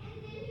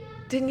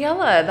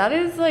 Daniela, that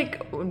is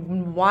like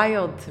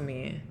wild to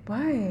me.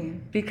 Why?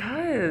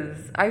 Because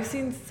I've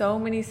seen so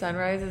many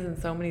sunrises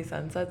and so many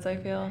sunsets, I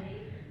feel.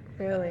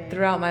 Really?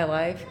 Throughout my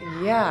life.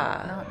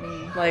 Yeah. Not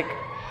me. Like,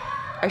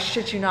 I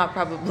shit you not,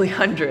 probably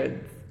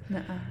hundreds.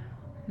 Nuh-uh.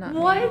 Not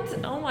What?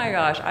 me. Oh my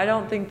gosh. I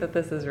don't think that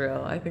this is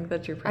real. I think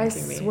that you're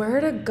pranking me. I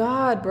swear to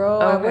God, bro.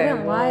 I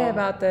wouldn't lie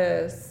about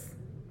this.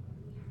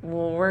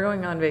 Well, we're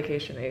going on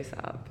vacation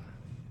ASAP.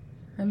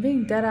 I'm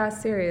being dead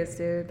ass serious,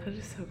 dude. That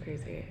is so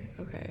crazy.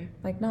 Okay.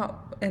 Like, no,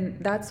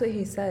 and that's what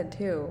he said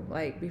too.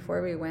 Like,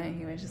 before we went,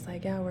 he was just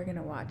like, yeah, we're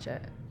gonna watch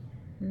it.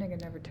 Nigga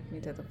never took me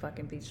to the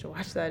fucking beach to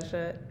watch that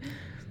shit.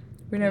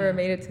 We never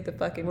made it to the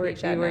fucking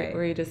beach at night.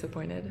 Were you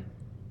disappointed?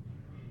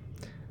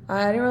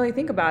 I didn't really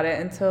think about it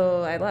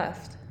until I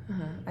left.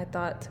 Uh-huh. I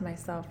thought to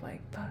myself,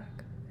 like,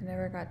 fuck, I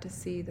never got to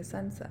see the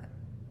sunset.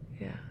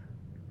 Yeah.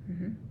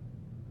 Mm-hmm.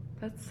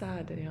 That's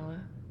sad, Daniela.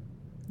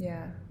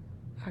 Yeah.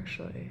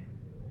 Actually.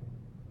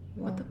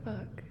 What the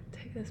fuck?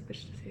 Take this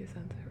bitch to see a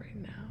sunset right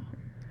now.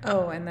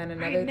 Oh, and then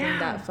another Right thing now.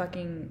 that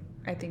fucking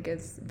I think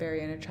is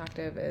very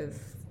unattractive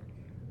is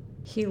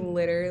he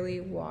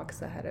literally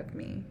walks ahead of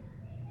me.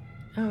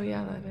 Oh,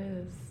 yeah, that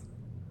is.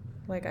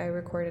 Like, I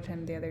recorded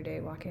him the other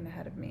day walking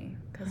ahead of me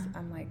because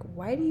I'm like,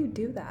 why do you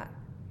do that?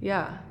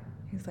 Yeah.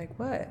 He's like,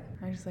 what?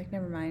 I was just like,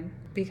 never mind.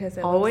 Because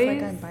it Always?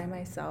 looks like I'm by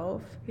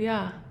myself.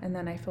 Yeah. And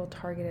then I feel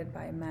targeted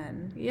by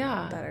men.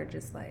 Yeah. That are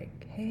just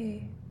like,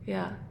 hey.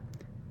 Yeah.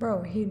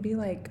 Bro, he'd be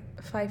like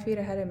 5 feet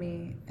ahead of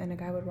me and a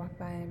guy would walk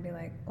by and be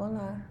like,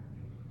 hola.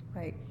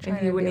 Like, And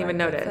he wouldn't even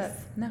like, "What's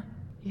notice. up?" No.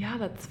 Yeah,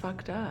 that's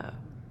fucked up.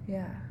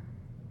 Yeah.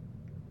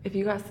 If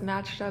you got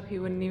snatched up, he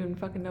wouldn't even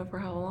fucking know for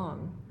how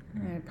long.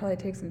 And it'd probably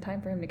take some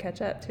time for him to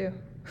catch up too.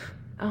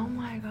 Oh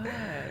my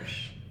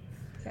gosh.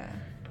 Yeah.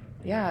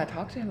 Yeah,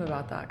 talk to him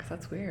about that because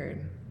that's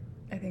weird.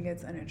 I think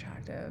it's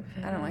unattractive.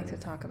 It I don't like is. to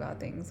talk about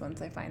things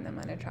once I find them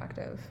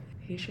unattractive.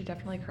 He should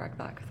definitely correct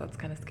that because that's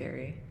kind of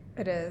scary.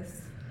 It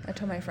is. I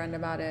told my friend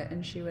about it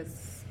and she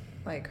was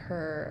like,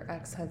 her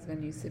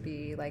ex-husband used to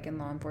be like in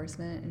law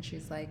enforcement and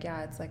she's like,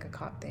 yeah, it's like a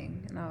cop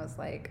thing. And I was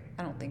like,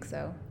 I don't think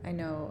so. I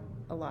know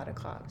a lot of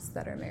cops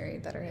that are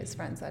married that are his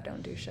friends that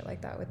don't do shit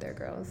like that with their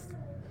girls.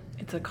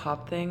 It's a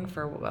cop thing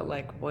for what,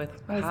 like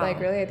with I was how? like,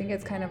 really? I think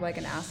it's kind of like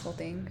an asshole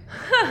thing.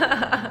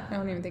 I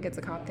don't even think it's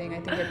a cop thing. I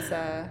think it's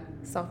a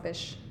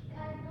selfish,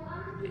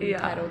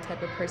 entitled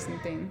type of person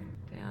thing.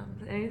 Damn.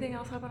 Anything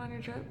else happen on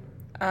your trip?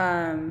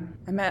 I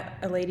met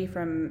a lady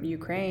from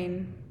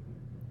Ukraine.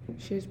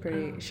 She's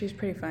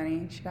pretty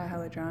funny. She got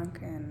hella drunk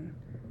and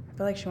I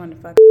feel like she wanted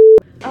to fuck.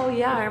 Oh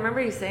yeah, I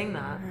remember you saying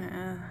that.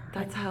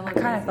 That's hella I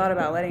kind crazy. of thought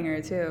about letting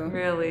her too.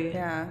 Really?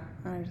 Yeah.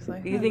 I was just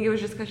like, You think it was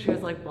just because she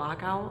was like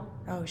blackout?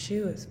 oh, she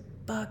was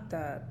fucked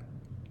up.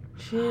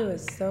 She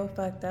was so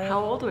fucked up.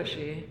 How old was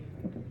she?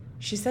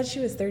 She said she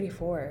was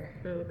 34.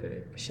 Oh,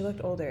 okay. She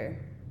looked older.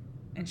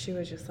 And she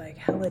was just like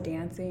hella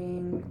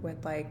dancing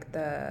with like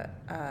the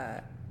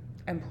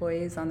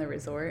employees on the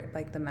resort,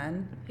 like the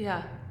men.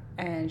 Yeah.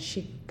 And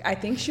I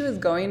think she was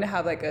going to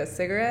have like a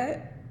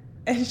cigarette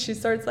and she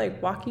starts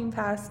like walking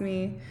past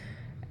me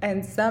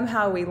and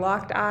somehow we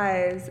locked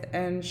eyes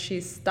and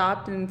she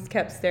stopped and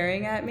kept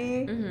staring at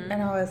me and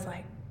I was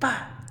like,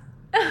 fuck.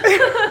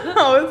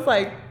 I was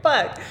like,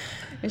 fuck.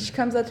 And she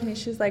comes up to me,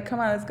 she's like, come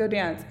on, let's go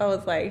dance. I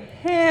was like,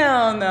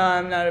 hell no,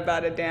 I'm not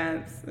about to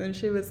dance. And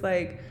she was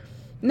like,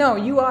 no,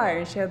 you are.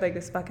 And she had like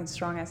this fucking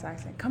strong ass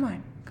accent. Come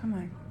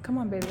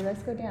on, baby,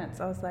 let's go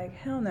dance. I was like,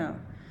 hell no.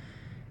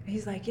 And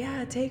he's like,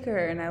 yeah, take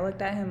her. And I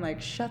looked at him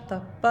like, shut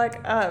the fuck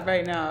up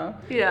right now.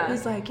 Yeah.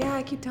 He's like, yeah,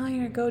 I keep telling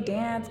her to go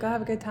dance, go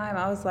have a good time.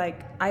 I was like,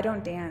 I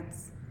don't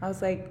dance. I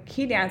was like,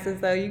 he dances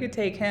though, you could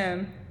take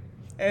him.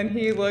 And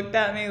he looked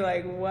at me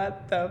like,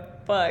 what the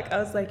fuck? I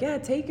was like, yeah,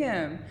 take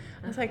him.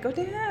 I was like, go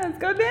dance,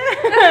 go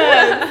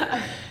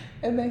dance.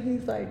 And then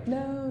he's like,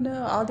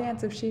 no, I'll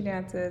dance if she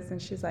dances. And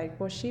she's like,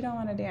 well, she don't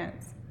want to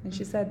dance. And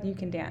she said, you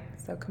can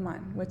dance, so come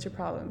on, what's your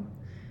problem?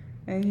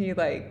 And he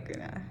like,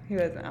 nah, he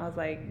wasn't. I was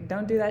like,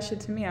 don't do that shit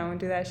to me, I won't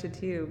do that shit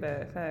to you,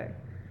 but fuck.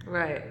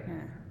 Right. Yeah.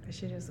 But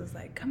she just was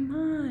like, come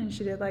on.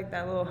 She did like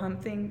that little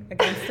hump thing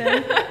against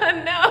him.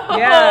 No.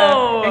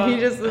 Yeah. And he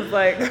just was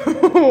like,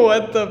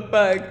 what the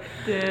fuck?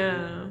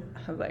 Damn.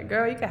 I was like,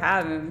 girl, you could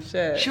have him,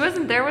 shit. She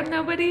wasn't there with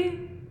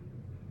nobody?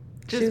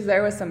 She was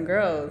there with some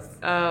girls.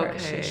 Oh,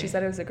 okay. She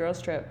said it was a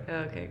girls' trip.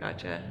 Okay,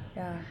 gotcha.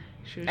 Yeah.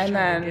 She was And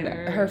trying then to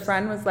get her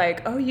friend was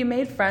like, oh, you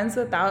made friends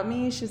without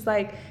me? She's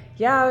like,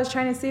 yeah, I was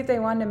trying to see if they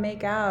wanted to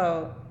make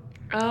out.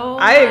 Oh,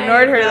 I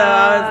ignored her, God. though.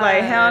 I was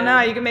like, hell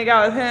no, you can make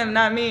out with him,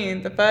 not me.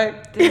 The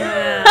fuck?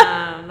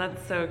 Damn,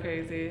 that's so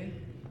crazy.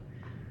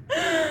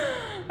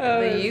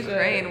 Oh, The shit.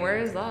 Ukraine, where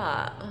is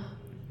that?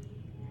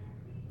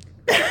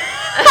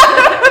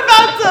 I'm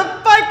about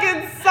to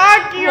fucking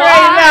sock you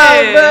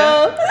right now,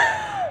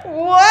 bro.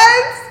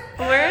 What?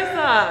 Where is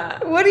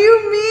that? What do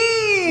you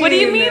mean? What do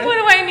you mean? What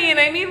do I mean?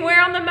 I mean,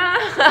 where on the map?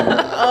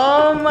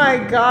 Oh my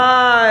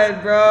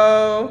god,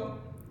 bro.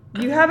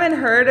 You haven't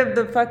heard of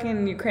the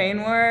fucking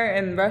Ukraine war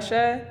in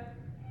Russia?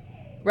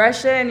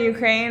 Russia and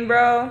Ukraine,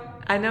 bro?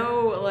 I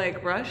know,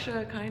 like,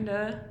 Russia,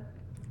 kinda.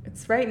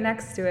 It's right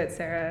next to it,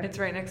 Sarah. It's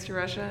right next to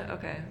Russia?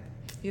 Okay.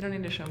 You don't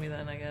need to show me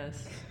then, I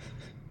guess.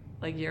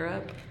 Like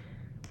Europe?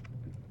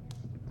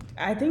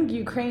 I think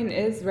Ukraine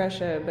is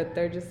Russia, but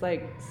they're just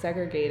like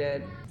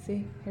segregated.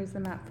 See, here's the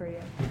map for you.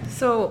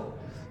 So,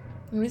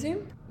 let me see.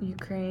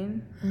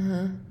 Ukraine,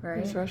 right?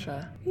 Where's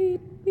Russia?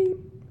 Beep, beep,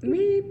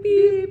 beep,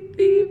 beep,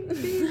 beep,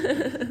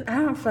 beep. I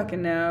don't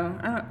fucking know.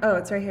 Oh,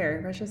 it's right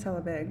here. Russia's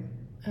hella big.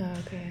 Oh,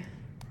 okay.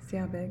 See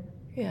how big?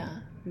 Yeah.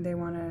 They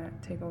want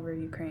to take over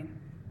Ukraine.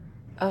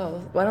 Oh,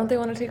 why don't they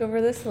want to take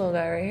over this little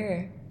guy right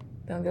here?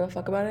 They don't give a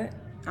fuck about it?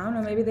 I don't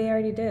know, maybe they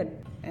already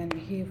did. And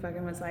he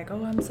fucking was like,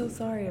 oh, I'm so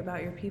sorry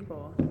about your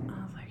people. I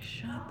was like,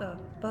 shut the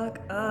fuck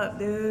up,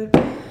 dude.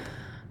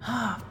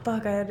 Oh,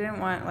 fuck, I didn't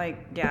want,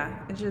 like,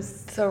 yeah, it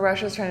just... So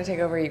Russia's trying to take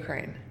over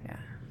Ukraine? Yeah.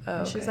 Oh,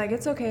 and she's like,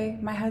 it's okay,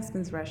 my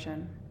husband's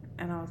Russian.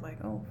 And I was like,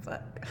 oh,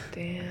 fuck.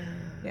 Damn.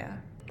 Yeah.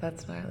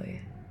 That's gnarly.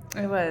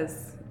 It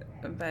was.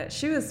 But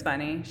she was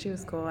funny. She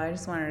was cool. I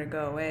just wanted her to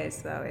go away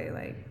so that way,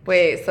 like...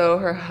 Wait, so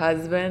her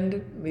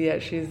husband, yeah,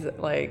 she's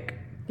like...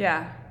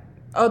 Yeah.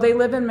 Oh, they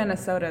live in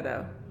Minnesota,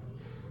 though.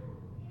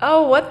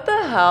 Oh, what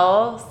the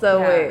hell? So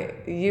Yeah.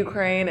 wait,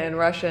 Ukraine and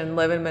Russian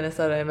live in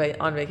Minnesota and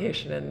on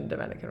vacation in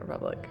Dominican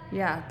Republic.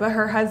 Yeah, but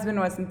her husband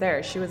wasn't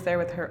there. She was there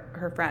with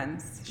her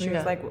friends. She Yeah.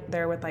 was, like,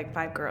 there with, like,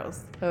 5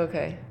 girls.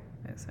 Okay.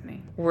 It was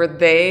funny. Were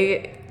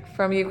they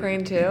from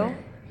Ukraine too?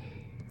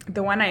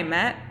 The one I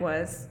met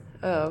was...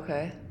 Oh,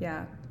 okay.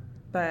 Yeah,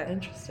 but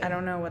Interesting. I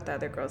don't know what the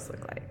other girls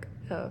look like.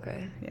 Oh,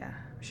 okay. Yeah,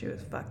 she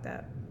was fucked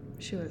up.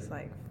 She was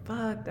like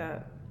fucked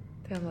up.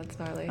 Damn, that's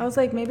gnarly. I was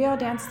like, maybe I'll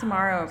dance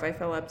tomorrow if I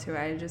feel up to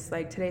it. I just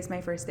like, today's my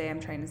first day. I'm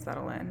trying to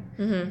settle in.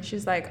 Mm-hmm.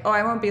 She's like, oh,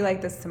 I won't be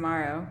like this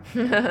tomorrow.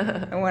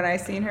 And when I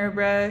seen her,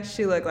 bruh,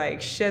 she looked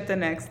like shit the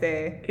next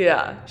day.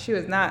 Yeah. She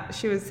was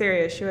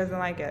serious. She wasn't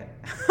like it.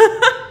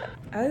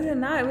 Other than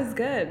that, it was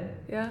good.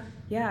 Yeah.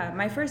 Yeah,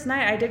 my first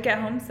night, I did get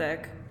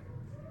homesick.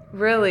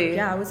 Really?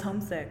 Yeah, I was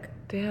homesick.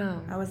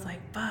 Damn. I was like,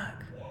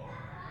 fuck.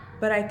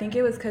 But I think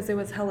it was because it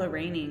was hella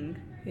raining.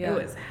 Yeah.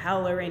 It was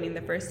hella raining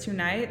the first 2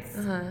 nights.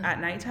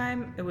 At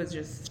nighttime, it was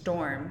just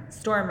storm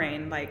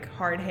rain, like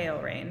hard hail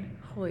rain.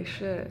 Holy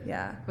shit.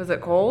 Yeah. Was it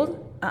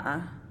cold?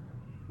 Uh-uh.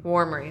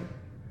 Warm rain.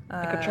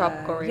 Like a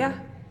tropical rain. Yeah.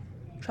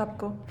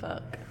 Tropical.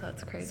 Fuck.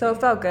 That's crazy. So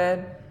it felt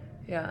good.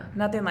 Yeah.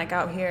 Nothing like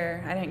out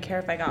here. I didn't care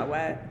if I got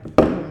wet.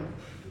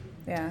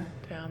 Yeah.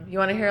 Damn. You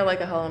want to hear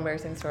like a hell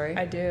embarrassing story?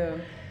 I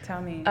do. Tell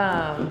me.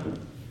 I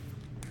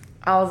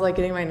was like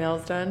getting my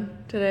nails done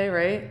today,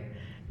 right?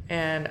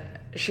 And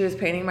she was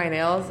painting my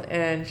nails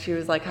and she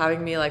was like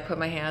having me like put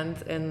my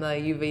hands in the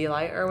UV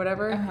light or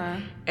whatever.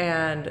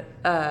 And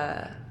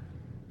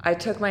I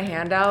took my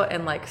hand out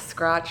and like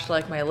scratched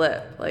like my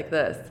lip like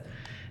this.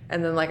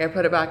 And then like I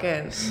put it back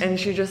in and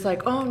she just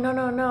like, oh,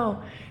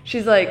 no.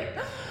 She's like,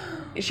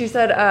 she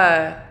said,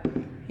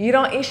 you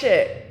don't eat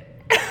shit.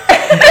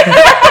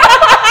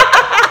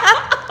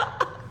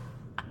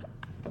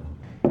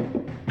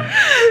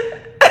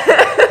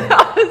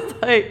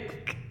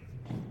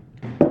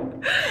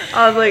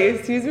 I was like,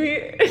 excuse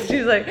me?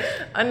 She's like,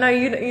 no,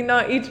 you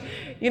not eat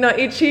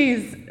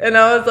cheese. And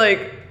I was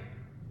like,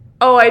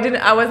 oh,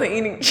 I wasn't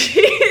eating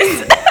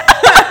cheese.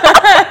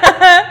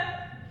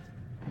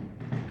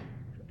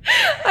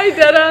 I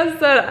deadass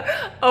said,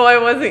 oh, I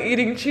wasn't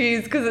eating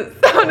cheese because it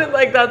sounded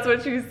like that's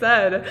what she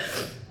said.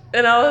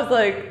 And I was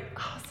like,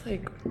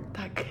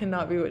 that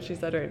cannot be what she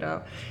said right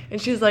now. And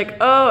she's like,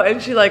 oh,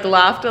 and she like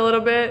laughed a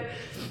little bit.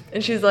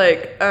 And she's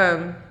like,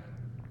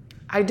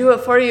 I do it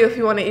for you if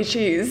you want to eat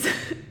cheese.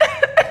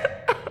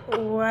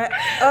 What?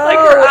 Like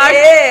her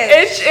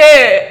itch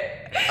it.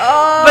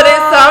 Oh, but it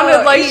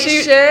sounded like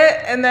eat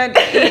shit and then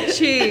eat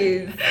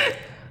cheese.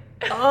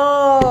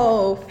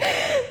 Oh.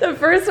 The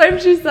first time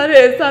she said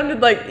it sounded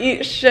like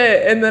eat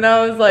shit. And then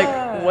I was like,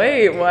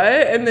 wait, what?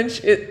 And then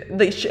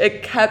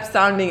it kept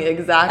sounding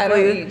exactly. I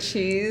don't eat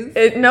cheese.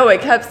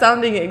 It kept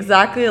sounding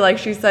exactly like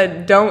she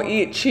said, don't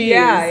eat cheese.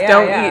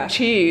 Don't eat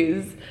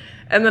cheese.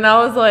 And then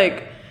I was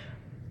like,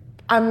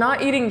 I'm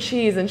not eating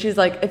cheese. And she's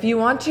like, if you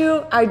want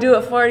to, I do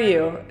it for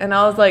you. And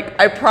I was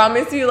like, I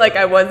promise you, like,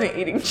 I wasn't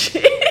eating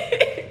cheese.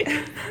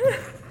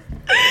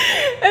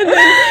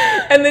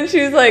 and then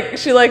she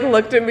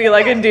looked at me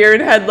like a deer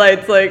in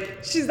headlights,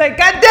 like, she's like,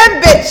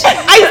 goddamn bitch,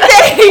 I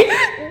say,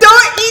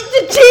 don't eat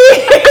the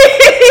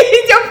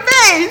cheese. Your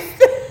face.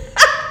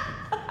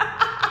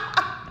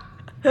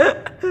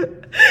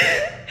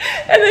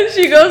 And then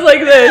she goes like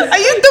this. Are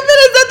you stupid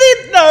or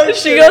something? No.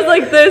 She goes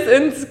like this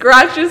and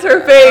scratches her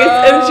face,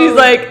 and she's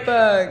like,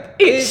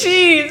 fuck. eat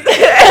cheese. And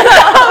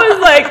I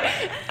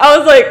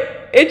was like,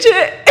 itch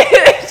it.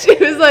 She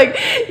was like,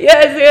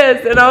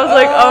 yes. And I was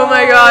like, oh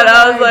my God.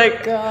 I was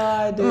like,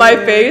 God, dude. My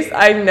face,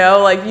 I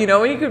know, like, you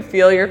know when you can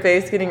feel your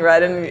face getting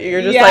red and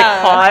you're just like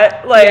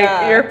hot?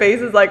 Like your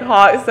face is like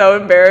hot, so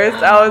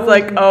embarrassed. I was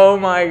like, oh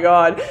my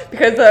God.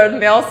 Because the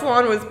nail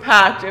salon was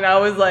packed and I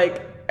was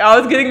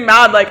getting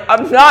mad, like,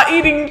 I'm not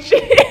eating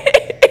cheese.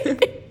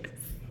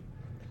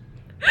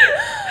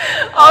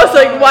 I was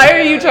like, why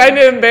are you trying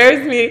to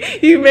embarrass me?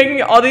 You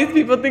making all these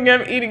people think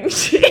I'm eating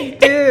cheese.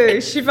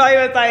 Dude, she probably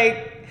was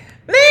like,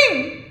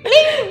 Ling,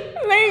 bitch.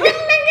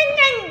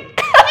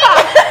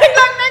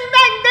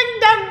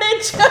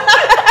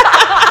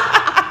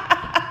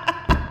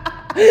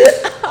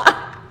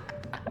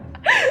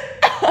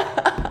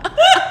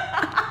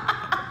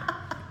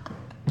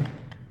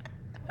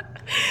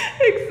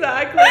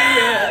 Exactly.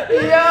 Yeah.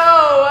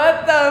 Yo,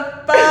 what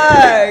the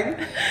fuck?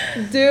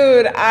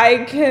 Dude,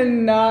 I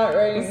cannot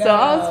right now. So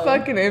I was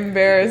fucking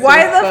embarrassed.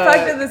 Why the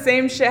fuck did the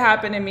same shit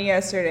happen to me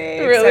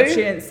yesterday? Really? Except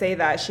she didn't say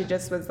that. She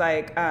just was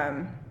like,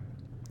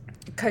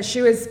 because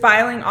she was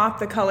filing off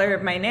the color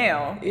of my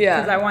nail.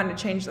 Yeah. Because I wanted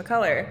to change the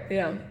color.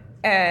 Yeah.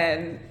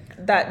 And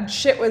that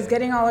shit was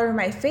getting all over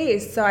my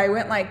face. So I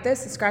went like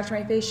this and scratched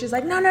my face. She's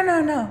like,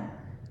 no.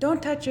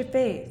 Don't touch your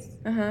face.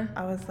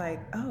 I was like,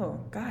 oh,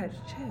 God,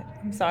 shit.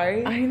 I'm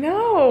sorry. I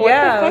know. What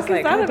the fuck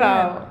is that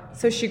about?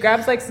 So she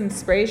grabs like some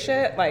spray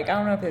shit. Like, I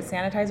don't know if it's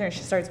sanitizer. And she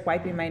starts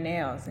wiping my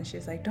nails. And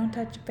she's like, don't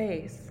touch your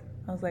face.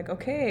 I was like,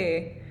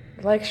 okay.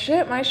 Like,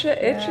 shit, my shit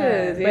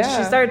itches. Yeah. But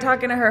she started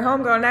talking to her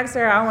homegirl next to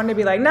her. I wanted to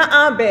be like,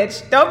 nuh-uh,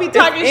 bitch. Don't be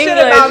talking shit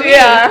English, about me.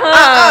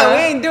 Yeah. We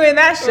ain't doing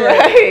that shit.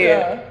 Right.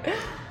 Yeah.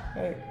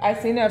 I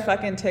seen a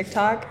fucking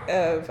TikTok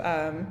of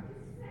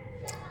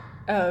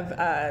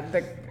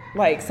the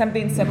like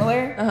something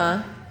similar.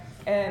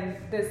 And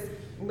this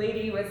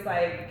lady was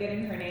like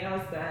getting her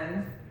nails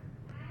done,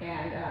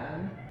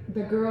 and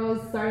the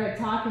girls started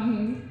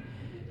talking,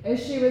 and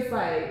she was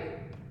like,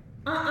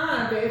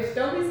 bitch,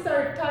 don't be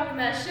start talking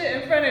that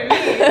shit in front of me.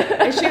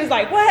 And she was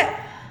like, what?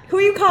 Who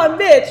you calling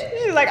bitch?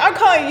 She's like, I'm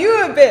calling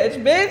you a bitch.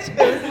 It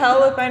was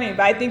hella funny,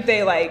 but I think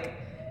they like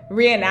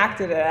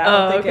reenacted it. I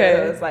don't think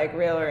it was like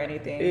real or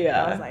anything.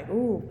 Yeah. I was like,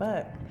 ooh,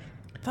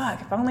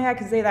 fuck, if only I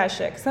could say that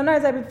shit. 'Cause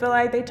sometimes I feel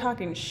like they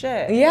talking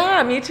shit.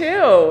 Yeah, me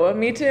too.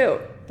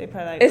 They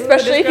probably like,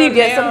 especially if you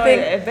get something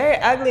very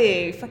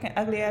ugly, fucking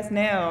ugly ass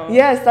nail.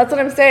 Yes, that's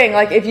what I'm saying.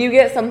 Like, if you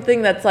get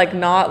something that's like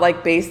not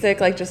like basic,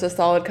 like just a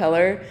solid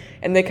color,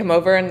 and they come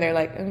over and they're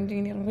like, and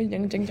you're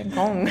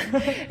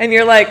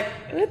like,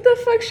 what the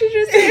fuck she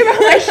just say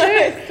about my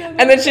shit?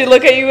 And then she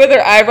look at you with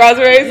her eyebrows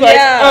raised, like,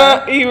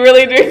 you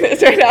really doing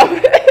this right now?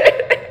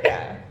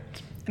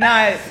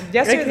 Nah,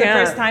 yesterday was the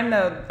first time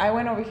though. I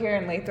went over here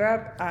in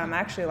Lathrop. I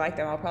actually like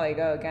them. I'll probably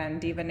go again.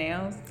 Diva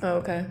Nails. Oh,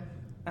 okay.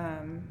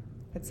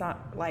 It's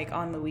not like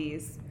on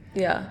Louise.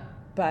 Yeah.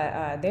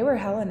 But they were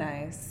hella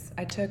nice.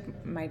 I took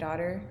my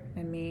daughter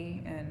and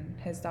me and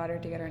his daughter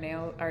to get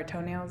our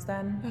toenails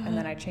done, and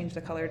then I changed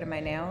the color to my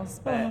nails.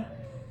 But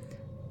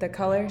the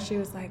color, she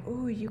was like,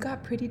 "Ooh, you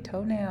got pretty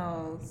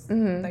toenails."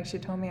 Like she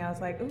told me, I was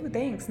like, "Ooh,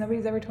 thanks.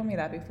 Nobody's ever told me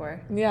that before."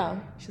 Yeah.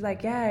 She's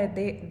like, "Yeah,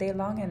 they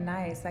long and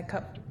nice. I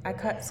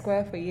cut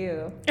square for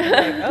you." I was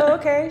like, "Oh,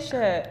 okay,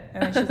 shit."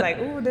 And then she's like,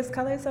 "Ooh, this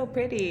color is so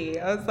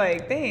pretty." I was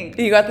like, "Thanks."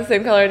 You got the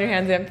same color on your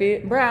hands and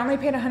feet? Bruh, I only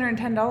paid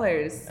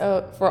 $110.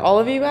 Oh, for all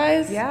of you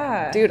guys?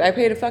 Yeah. Dude, I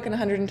paid a fucking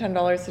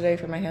 $110 today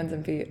for my hands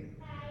and feet.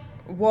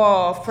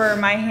 Well, for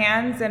my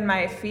hands and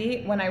my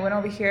feet, when I went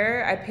over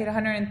here, I paid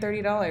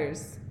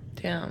 $130.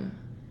 Damn.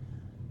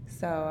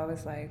 So I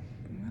was like,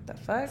 what the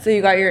fuck? So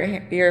you got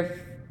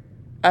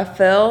a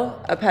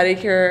fill, a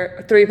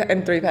pedicure, three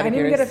pedicures. I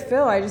didn't get a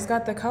fill. I just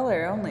got the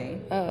color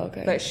only. Oh,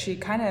 okay. But she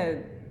kind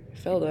of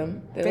filled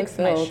them. They fixed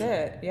look my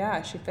shit.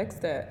 Yeah, she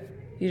fixed it.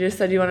 You just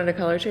said you wanted a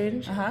color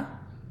change? Uh-huh.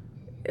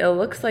 It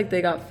looks like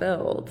they got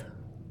filled.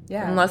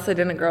 Yeah. Unless they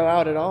didn't grow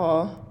out at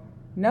all.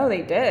 No,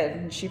 they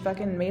did. She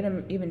fucking made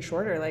them even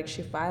shorter. Like,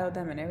 she filed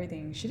them and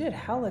everything. She did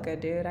hella good,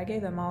 dude. I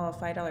gave them all a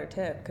 $5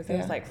 tip because there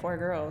was like 4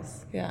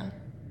 girls. Yeah.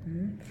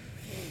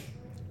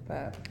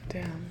 But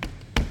damn,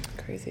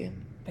 crazy.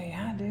 But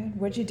yeah, dude,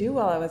 what'd you do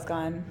while I was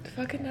gone?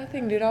 Fucking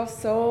nothing, dude. I was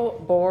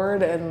so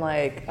bored and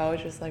like I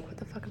was just like, what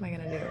the fuck am I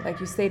gonna do? Like,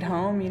 you stayed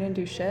home, you didn't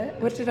do shit?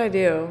 What did I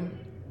do?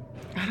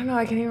 I don't know.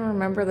 I can't even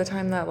remember the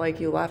time that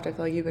like you left. I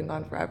feel like you've been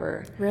gone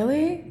forever.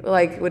 Really?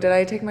 Like, did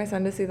I take my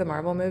son to see the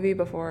Marvel movie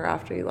before or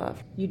after you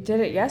left? You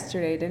did it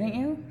yesterday, didn't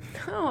you?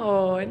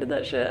 No, I did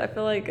that shit. I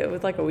feel like it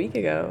was like a week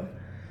ago.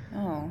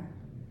 Oh.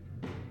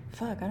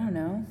 Fuck, I don't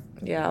know.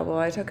 Yeah, well,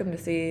 I took him to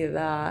see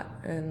that,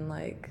 and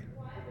like,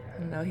 I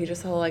don't know. He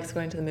just so likes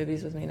going to the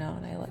movies with me now,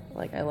 and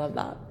I love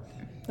that.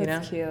 You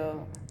That's cute.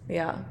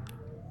 Yeah.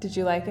 Did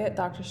you like it,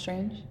 Doctor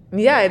Strange?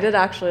 Yeah, I did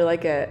actually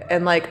like it,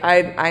 and like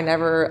I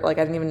never like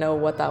I didn't even know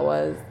what that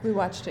was. We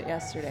watched it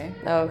yesterday.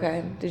 Oh,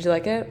 okay. Did you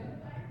like it?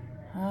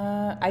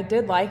 I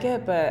did like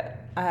it, but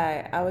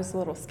I was a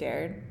little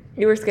scared.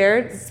 You were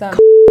scared?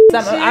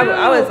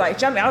 I was like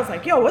jumping. I was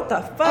like, yo, what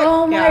the fuck?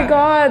 Oh my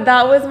God,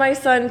 that was my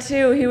son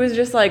too. He was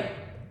just like,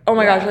 oh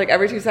my gosh, like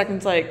every 2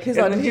 seconds, like. He's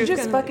like, did you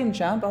just fucking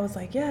jump? I was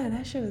like, yeah,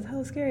 that shit was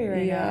hella scary right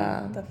now.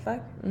 Yeah. What the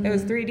fuck? It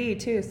was 3D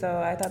too, so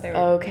I thought they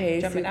were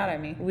jumping out at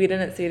me. We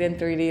didn't see it in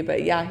 3D,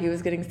 but yeah, he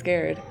was getting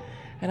scared.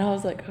 And I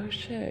was like, oh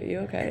shit, you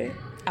okay?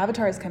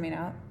 Avatar is coming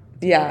out.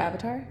 Yeah. Like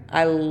Avatar?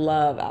 I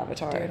love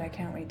Avatar. Dude, I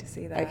can't wait to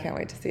see that. I can't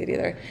wait to see it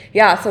either.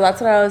 Yeah, so that's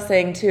what I was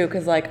saying too,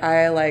 because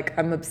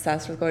I'm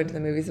obsessed with going to the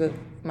movies with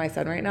my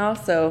son right now.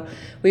 So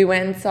we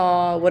went and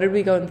saw, what did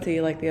we go and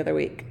see like the other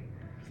week?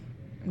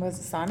 Was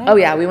it Sonic? Oh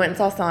yeah, we went and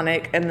saw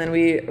Sonic, and then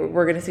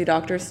we're gonna see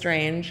Doctor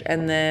Strange,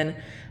 and then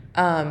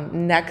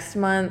next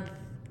month,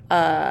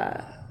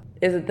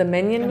 is it the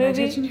Minion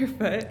movie? Am I touching your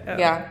foot? Oh.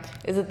 Yeah.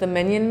 Is it the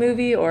Minion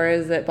movie or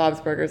is it Bob's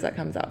Burgers that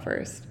comes out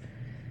first?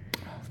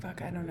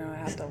 Fuck, I don't know. I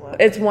have to look.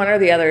 It's one or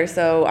the other,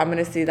 so I'm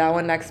going to see that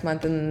one next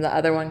month, and then the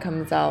other one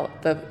comes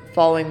out the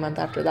following month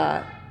after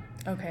that.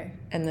 Okay.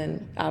 And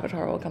then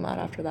Avatar will come out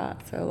after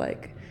that. So,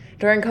 like,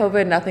 during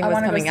COVID, nothing was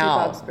coming out. I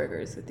want to go see Bob's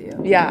Burgers with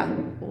you. Yeah,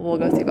 we'll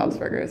go see Bob's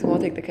Burgers, and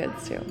we'll take the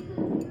kids, too.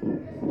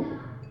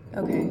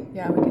 Okay,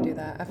 yeah, we could do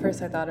that. At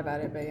first, I thought about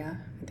it, but yeah,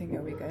 I think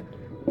it'll be good.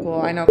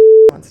 Well, I know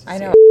wants to see I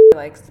know it.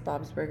 likes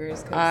Bob's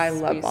Burgers because I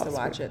love we used Bob's to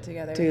watch Burgers. it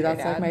together. Dude, with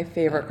that's my like dad. my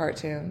favorite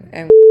cartoon,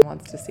 and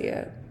wants to see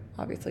it.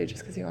 Obviously,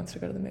 just because he wants to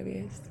go to the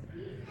movies.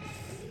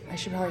 I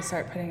should probably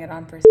start putting it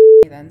on for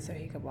then so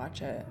he could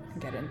watch it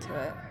and get into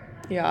it.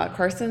 Yeah,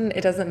 Carson,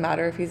 it doesn't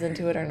matter if he's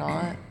into it or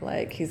not.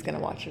 Like, he's going to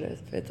watch it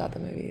if it's at the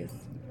movies.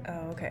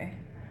 Oh, okay.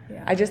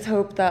 Yeah. I just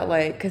hope that,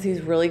 like, because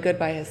he's really good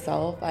by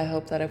himself, I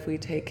hope that if we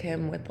take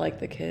him with, like,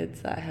 the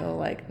kids, that he'll,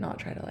 like, not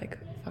try to, like,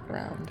 fuck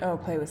around. Oh,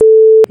 play with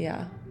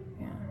Yeah.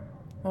 Yeah.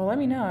 Well, let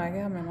me know. I can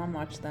have my mom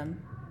watch them.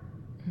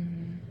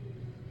 Mm-hmm.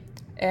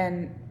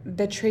 And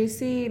the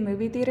Tracy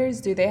movie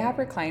theaters, do they have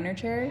recliner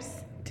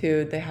chairs?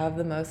 Dude, they have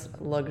the most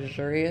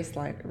luxurious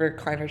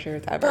recliner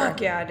chairs ever.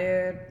 Fuck yeah,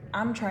 dude.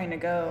 I'm trying to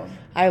go.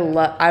 I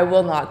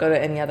will not go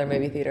to any other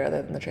movie theater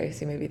other than the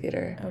Tracy movie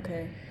theater.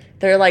 Okay.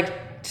 They're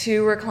like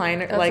two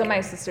recliners. That's what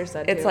my sister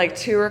said, It's too. like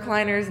two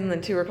recliners and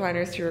then two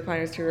recliners, two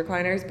recliners, two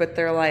recliners, but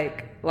they're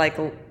like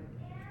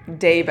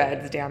day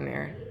beds damn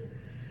near.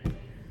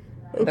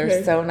 Okay.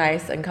 They're so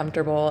nice and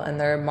comfortable, and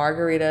their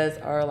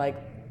margaritas are like,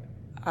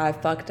 I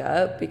fucked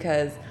up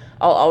because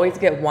I'll always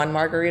get one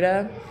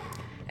margarita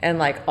and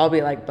like I'll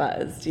be like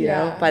buzzed, you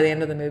know, by the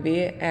end of the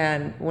movie.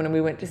 And when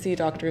we went to see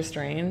Doctor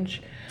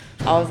Strange,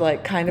 I was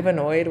like kind of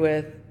annoyed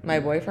with my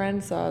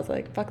boyfriend, so I was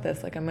like, fuck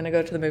this, like I'm gonna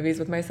go to the movies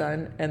with my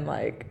son, and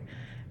like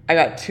I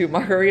got 2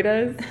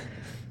 margaritas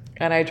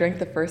and I drank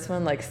the first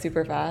one like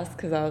super fast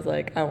because I was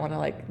like, I want to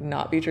like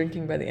not be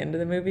drinking by the end of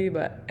the movie,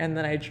 and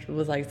then I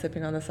was like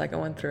sipping on the second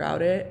one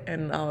throughout it,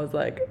 and I was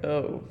like,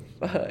 oh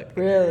fuck,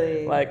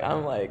 really, like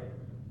I'm like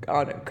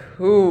on a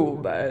cool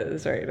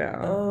buzz right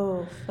now.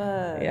 Oh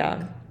fuck.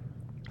 Yeah.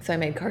 So I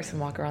made Carson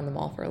walk around the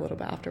mall for a little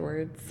bit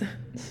afterwards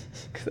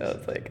because I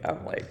was like,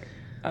 I'm like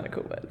on a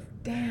cool buzz.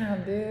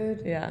 Damn,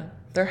 dude. Yeah.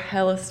 They're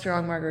hella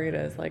strong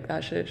margaritas. Like,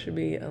 that shit should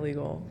be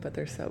illegal, but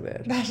they're so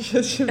good. That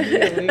shit should be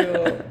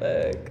illegal.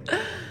 Fuck.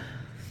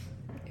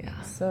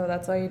 Yeah. So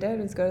that's all you did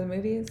was go to the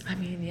movies? I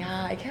mean,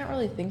 yeah, I can't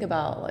really think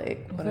about,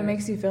 like... If it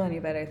makes you feel any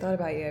better, I thought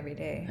about you every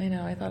day. I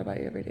know, I thought about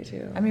you every day,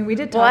 too. I mean, we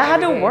did talk Well, I had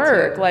to every day,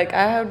 work. too. Like,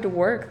 I had to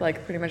work,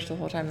 like, pretty much the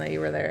whole time that you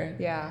were there.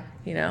 Yeah.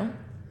 You know?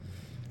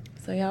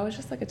 So, yeah, it was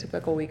just, like, a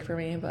typical week for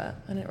me, but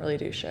I didn't really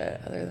do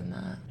shit other than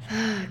that.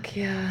 Fuck,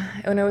 yeah.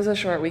 And it was a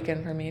short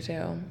weekend for me,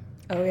 too.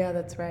 Oh, yeah,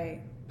 that's right.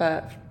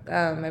 But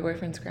my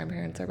boyfriend's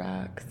grandparents are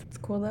back. It's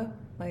cool, though?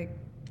 Like,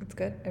 it's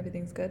good?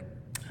 Everything's good?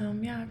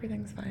 Yeah,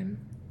 everything's fine.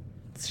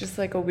 It's just,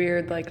 like, a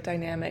weird, like,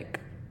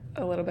 dynamic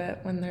a little bit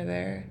when they're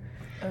there.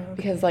 Oh, okay.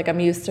 Because, like, I'm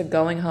used to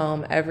going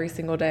home every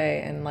single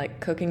day and, like,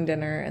 cooking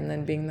dinner and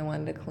then being the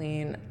one to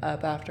clean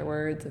up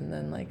afterwards and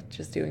then, like,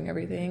 just doing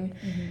everything.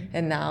 Mm-hmm.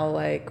 And now,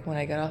 like, when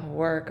I get off of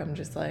work, I'm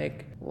just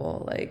like,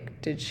 well,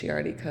 like, did she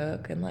already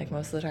cook? And, like,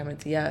 most of the time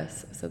it's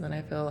yes. So then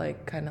I feel,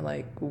 like, kind of,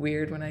 like,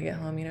 weird when I get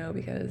home, you know,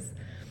 because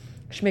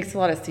she makes a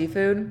lot of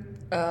seafood.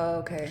 Oh,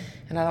 okay.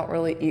 And I don't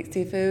really eat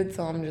seafood,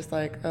 so I'm just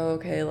like, oh,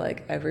 okay,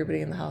 like,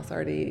 everybody in the house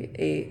already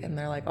ate and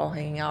they're, like, all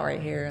hanging out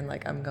right here and,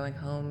 like, I'm going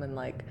home and,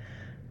 like,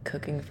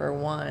 cooking for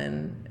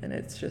one, and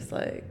it's just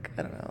like,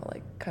 I don't know,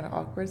 like kind of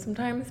awkward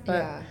sometimes,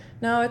 but yeah.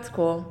 No, it's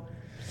cool.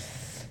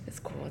 It's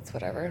cool. It's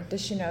whatever. Does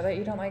she know that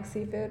you don't like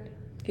seafood?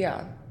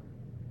 Yeah.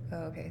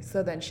 Oh, okay.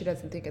 So then she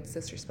doesn't think it's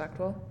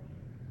disrespectful?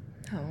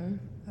 No.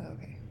 Oh,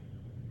 okay.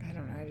 I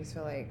don't know. I just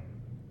feel like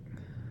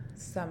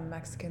some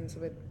Mexicans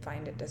would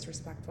find it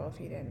disrespectful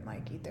if you didn't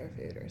like eat their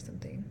food or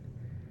something.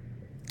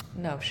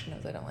 No, she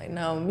knows I don't like.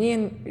 No, me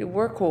and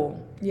we're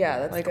cool. Yeah,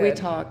 that's like good. we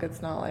talk.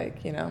 It's not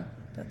like, you know.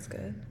 That's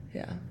good.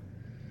 Yeah.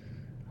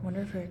 I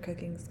wonder if her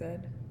cooking's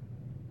good.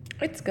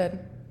 It's good.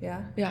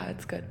 Yeah? Yeah,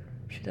 it's good.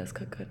 She does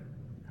cook good.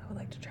 I would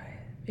like to try it.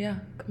 Yeah,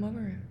 come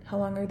over. How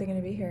long are they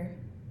going to be here?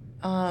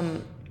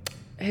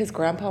 His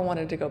grandpa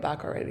wanted to go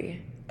back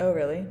already. Oh,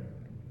 really?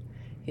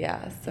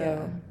 Yeah, so...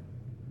 Yeah.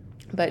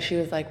 But she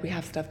was like, we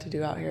have stuff to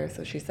do out here,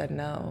 so she said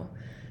no.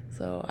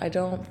 So I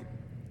don't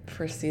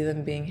foresee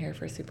them being here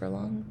for super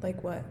long.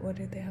 Like what? What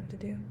did they have to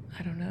do?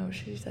 I don't know.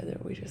 She said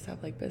that we just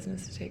have like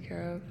business to take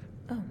care of.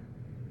 Oh.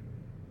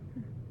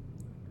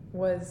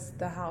 Was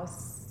the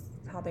house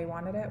how they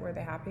wanted it? Were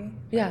they happy?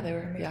 Yeah, they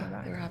were.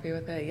 Yeah, they were happy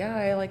with it. Yeah,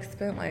 I like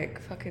spent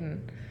like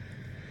fucking.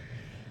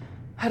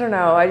 I don't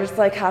know. I just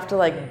like have to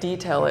like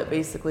detail it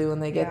basically when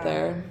they get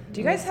there.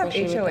 Do you guys have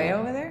HOA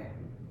over there?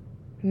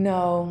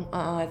 No,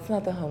 it's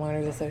not the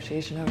homeowners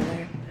association over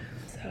there.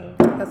 So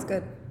that's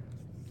good.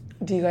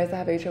 Do you guys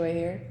have HOA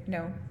here?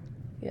 No.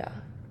 Yeah,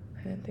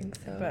 I didn't think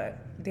so. But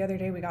the other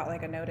day we got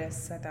like a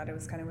notice. I thought it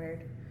was kind of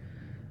weird.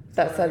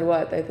 That said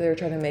what? That they were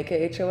trying to make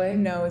it HOA?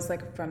 No, it was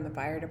like from the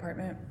fire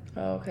department.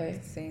 Oh, okay.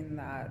 Saying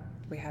that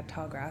we had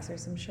tall grass or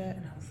some shit,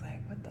 and I was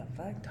like, what the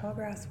fuck? Tall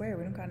grass where?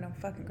 We don't got no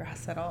fucking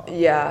grass at all.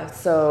 Yeah,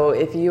 so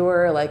if you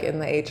were like in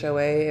the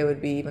HOA, it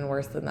would be even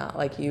worse than that.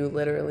 Like you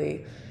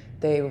literally,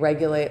 they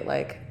regulate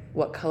like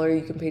what color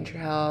you can paint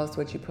your house,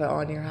 what you put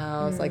on your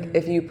house. Like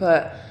if you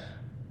put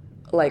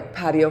like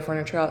patio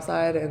furniture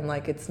outside and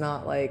like it's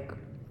not like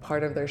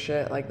part of their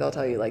shit, like they'll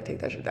tell you like take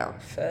that shit down.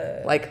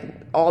 Like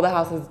all the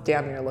houses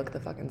damn near look the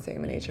fucking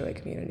same in HOA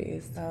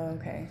communities. Oh,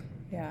 okay.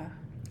 Yeah.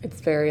 It's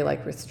very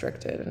like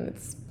restricted and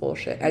it's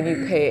bullshit. And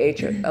you pay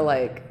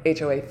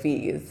HOA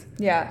fees.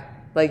 Yeah.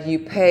 Like you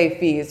pay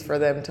fees for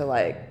them to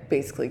like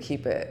basically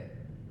keep it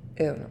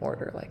in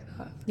order like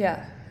that.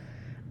 Yeah.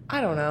 I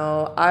don't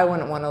know. I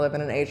wouldn't want to live in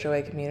an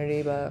HOA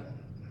community, but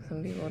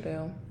some people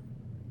do.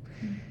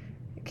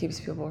 It keeps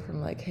people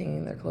from like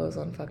hanging their clothes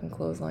on fucking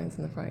clotheslines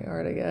in the front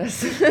yard, I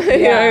guess. You know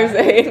what I'm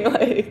saying?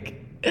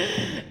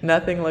 Like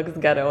nothing looks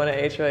ghetto in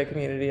an HOA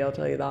community, I'll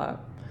tell you that.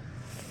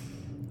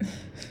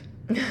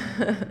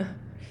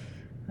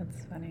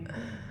 That's funny.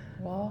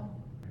 Well,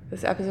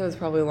 this episode is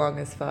probably long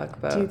as fuck,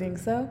 but do you think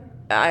so?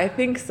 I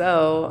think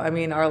so. I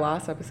mean, our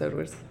last episode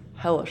was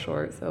hella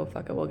short, so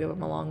fuck it, we'll give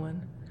them a long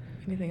one.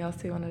 Anything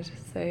else you wanted to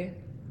say?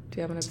 Do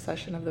you have an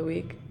obsession of the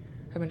week?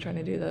 I've been trying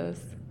to do those.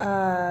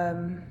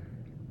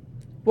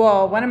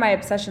 Well, one of my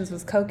obsessions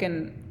was Coke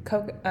and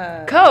Coke.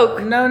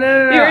 Coke? No.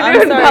 You were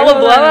doing Bella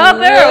Blow out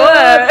there or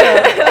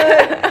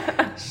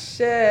what?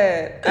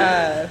 Shit.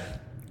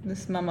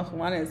 This mama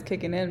Juana is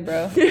kicking in,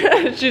 bro.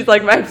 Yeah, she's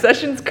like, my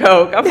obsession's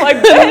Coke. I'm like,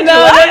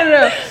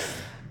 no.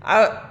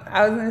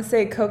 I was gonna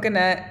say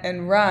coconut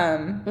and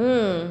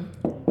rum,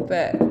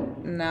 but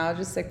no, I'll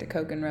just stick to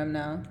Coke and rum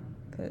now,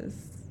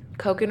 cause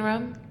Coke and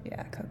rum.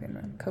 Yeah, Coke and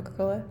rum.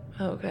 Coca-Cola.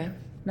 Oh, okay.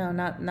 No,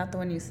 not the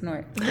one you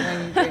snort. The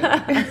one you drink.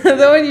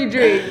 The one you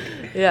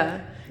drink.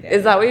 Yeah.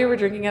 Is that what you were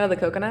drinking out of the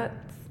coconuts?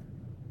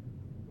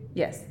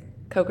 Yes.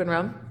 Coke and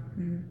rum.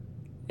 Mm-hmm.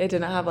 It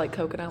didn't have like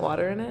coconut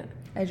water in it.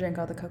 I drank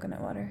all the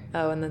coconut water.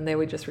 Oh, and then they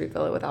would just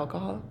refill it with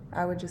alcohol?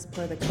 I would just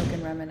pour the Coke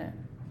and rum in it.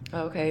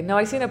 Oh, okay. No,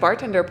 I seen a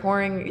bartender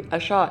pouring a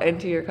shot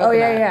into your coconut. Oh,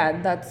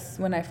 yeah. That's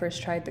when I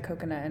first tried the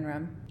coconut and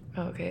rum.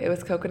 Oh, okay. It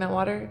was coconut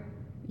water?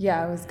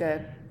 Yeah, it was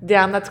good.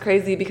 Damn, that's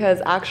crazy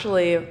because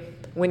actually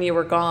when you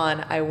were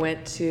gone, I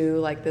went to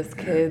like this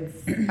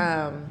kid's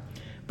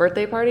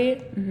birthday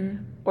party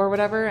or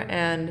whatever,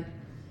 and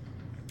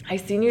I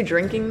seen you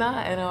drinking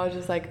that, and I was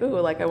just like, ooh,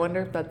 like I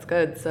wonder if that's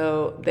good.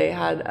 So they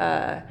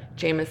had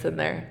Jameson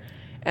there,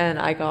 and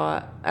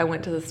I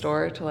went to the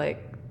store to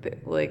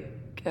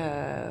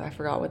I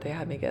forgot what they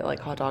had me get, like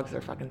hot dogs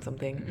or fucking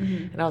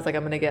something, and I was like,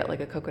 I'm gonna get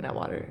like a coconut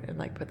water and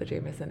like put the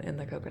Jameson in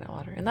the coconut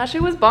water, and that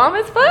shit was bomb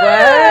as fuck. What?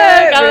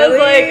 I was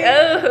like,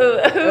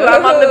 oh,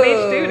 I'm on the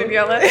beach dude, and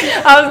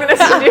I was gonna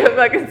send you a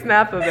fucking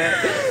snap of it.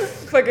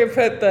 Fucking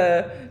put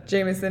the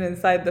Jameson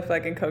inside the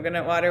fucking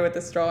coconut water with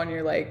the straw, and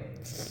you're like,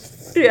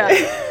 yeah,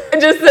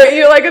 and just sent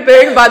you like a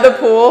thing by the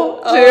pool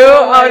too.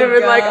 I would have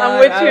been like, I'm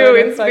with you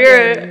in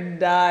spirit.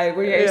 Die.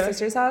 Were you at your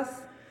sister's house?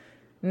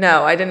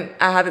 No, I didn't.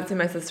 I haven't seen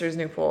my sister's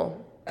new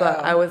pool, but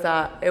I was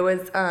it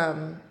was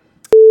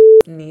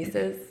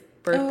niece's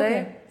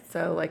birthday. Okay.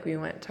 So like we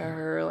went to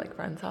her like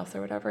friend's house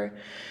or whatever.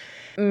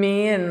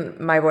 Me and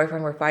my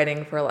boyfriend were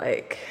fighting for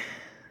like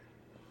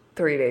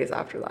 3 days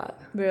after that.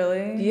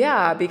 Really?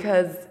 Yeah,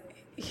 because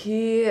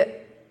his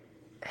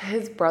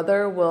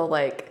brother will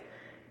like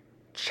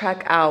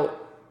check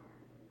out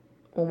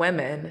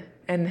women,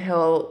 and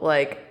he'll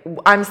like,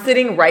 I'm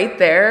sitting right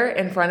there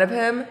in front of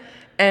him,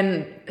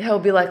 and he'll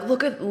be like,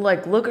 look at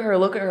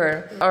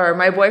her. Or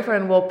my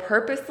boyfriend will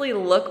purposely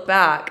look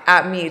back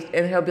at me,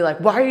 and he'll be like,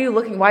 why are you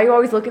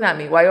always looking at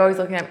me? I was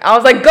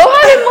like, go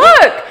ahead and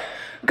look.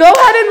 Go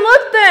ahead and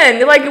look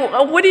then. Like,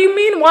 what do you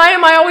mean? Why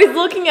am I always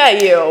looking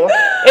at you?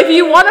 If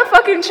you want to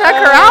fucking check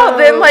her out,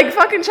 then like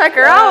fucking check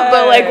her out.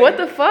 But like, what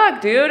the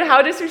fuck, dude?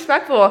 How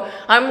disrespectful.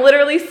 I'm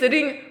literally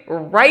sitting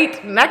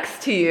right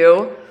next to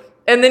you.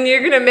 And then you're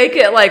going to make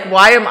it like,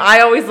 why am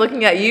I always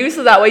looking at you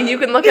so that way you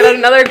can look at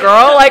another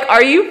girl? Like,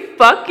 are you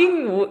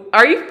fucking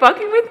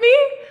with me?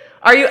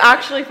 Are you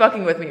actually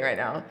fucking with me right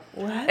now?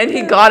 What? And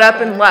he got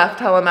up and left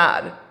hella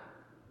mad.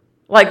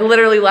 Like,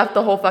 literally left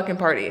the whole fucking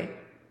party.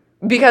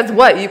 Because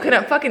what? You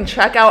couldn't fucking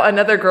check out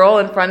another girl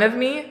in front of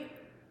me?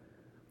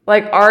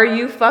 Like, are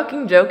you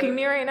fucking joking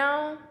me right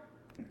now?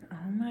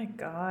 Oh my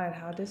God,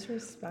 how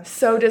disrespectful.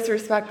 So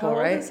disrespectful,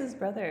 right? How old is his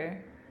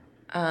brother?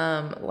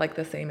 like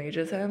the same age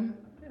as him.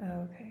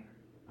 Oh, okay.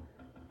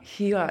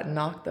 He got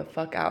knocked the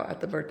fuck out at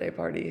the birthday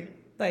party.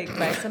 Like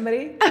by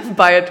somebody?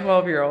 By a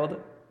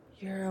 12-year-old.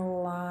 You're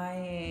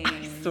lying.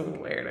 I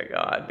swear to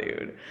God,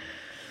 dude.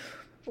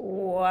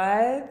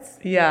 What?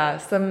 Yeah,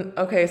 so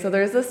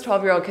there's this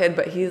 12-year-old kid,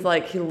 but he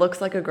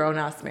looks like a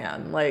grown-ass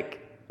man. Like,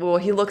 well,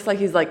 he looks like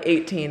he's like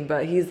 18,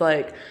 but he's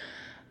like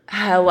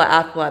hella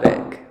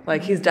athletic.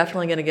 Like, he's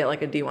definitely gonna get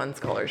like a D1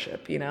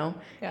 scholarship, you know?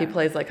 Yeah. He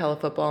plays like hella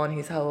football and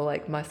he's hella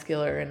like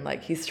muscular and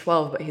like he's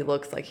 12, but he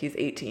looks like he's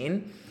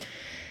 18.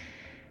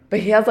 But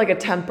he has like a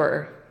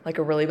temper, like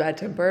a really bad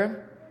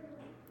temper.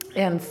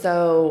 And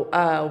so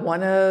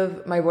one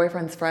of my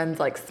boyfriend's friends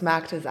like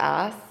smacked his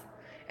ass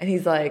and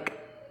he's like,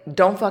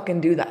 don't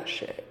fucking do that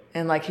shit.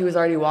 And like he was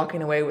already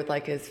walking away with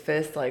like his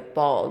fist like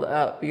balled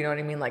up, you know what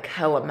I mean? Like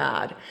hella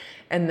mad.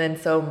 And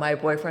then so my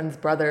boyfriend's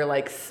brother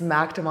like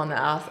smacked him on the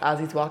ass as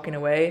he's walking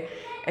away.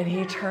 And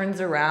he turns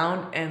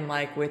around and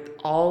like with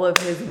all of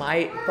his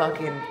might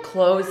fucking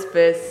closed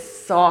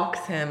fist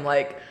socks him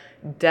like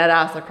dead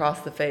ass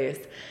across the face.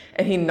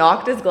 And he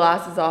knocked his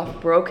glasses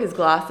off, broke his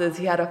glasses.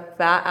 He had a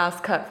fat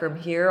ass cut from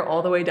here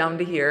all the way down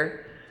to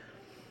here.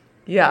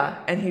 Yeah,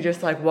 and he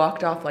just like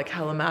walked off like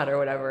hella mad or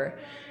whatever.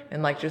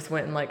 And like just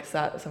went and like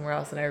sat somewhere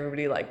else and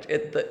everybody like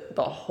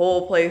the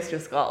whole place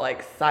just got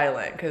like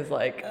silent because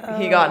like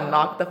he got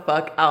knocked the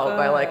fuck out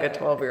by like a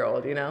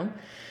 12-year-old, you know?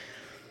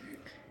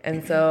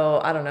 And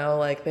so I don't know,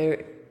 like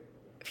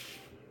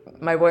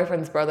my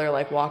boyfriend's brother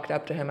like walked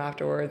up to him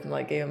afterwards and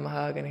like gave him a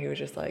hug and he was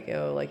just like,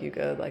 yo, like you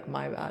good, like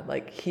my bad.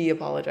 Like he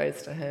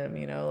apologized to him,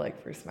 you know,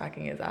 like for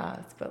smacking his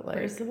ass. But like,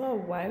 first of all,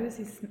 why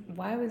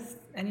was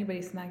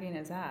anybody smacking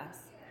his ass?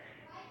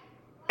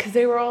 Because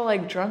they were all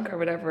like drunk or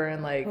whatever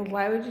and like. But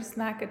why would you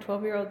smack a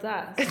 12-year-old's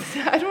ass?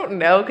 I don't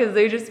know, because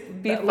they just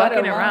be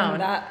fucking around.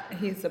 That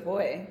he's a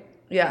boy.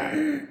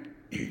 Yeah.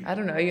 I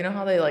don't know. You know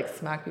how they like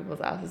smack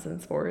people's asses in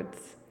sports?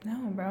 No,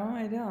 bro,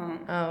 I don't.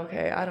 Oh,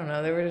 okay. I don't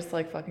know. They were just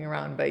like fucking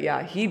around. But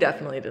yeah, he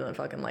definitely didn't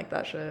fucking like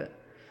that shit.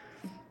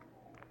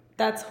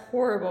 That's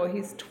horrible.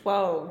 He's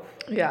 12.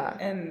 Yeah.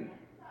 And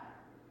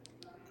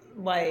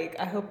like,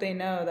 I hope they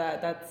know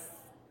that that's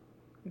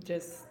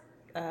just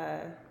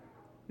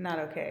not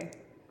okay.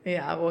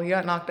 Yeah, well, he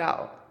got knocked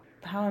out.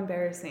 How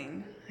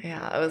embarrassing.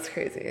 Yeah, it was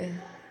crazy.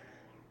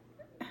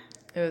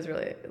 It was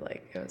really,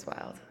 like, it was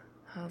wild.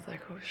 I was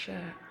like, oh, shit.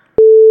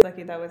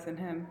 Lucky that wasn't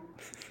him.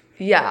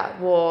 Yeah,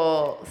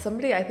 well,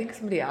 I think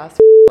somebody asked,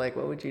 like,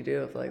 what would you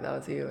do if, like, that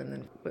was you? And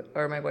then,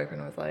 or my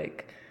boyfriend was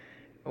like,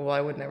 well,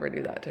 I would never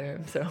do that to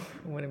him, so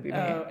it wouldn't be me.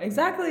 Oh,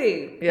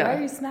 exactly. Yeah. Why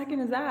are you smacking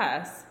his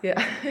ass?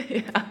 Yeah,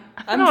 yeah.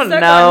 I'm I don't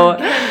stuck know.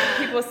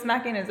 on people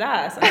smacking his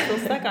ass. I'm still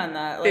stuck on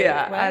that. Like,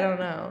 yeah, what? I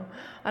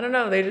don't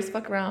know. They just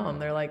fuck around.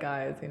 They're like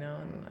guys, you know. I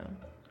don't know.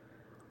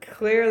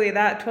 Clearly,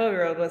 that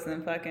 12-year-old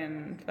wasn't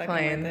fucking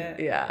Playing. with it.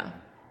 Yeah.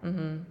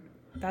 Mm-hmm.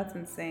 That's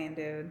insane,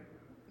 dude.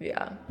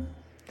 Yeah.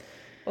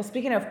 Well,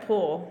 speaking of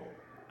pool,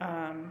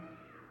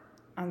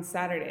 on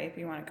Saturday, if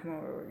you want to come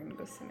over, we're gonna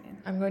go swimming.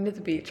 I'm going to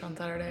the beach on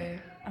Saturday.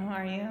 Oh,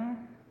 are you?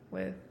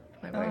 With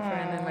my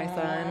boyfriend and my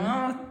son.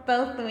 Oh,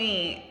 so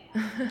sweet.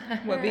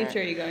 What beach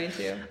are you going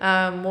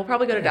to? We'll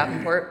probably go to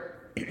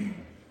Davenport.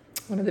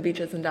 One of the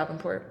beaches in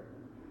Davenport.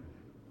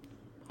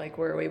 Like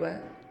where we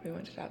went. We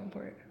went to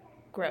Davenport.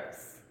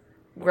 Gross.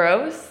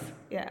 Gross?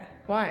 Yeah.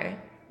 Why?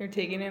 You're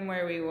taking him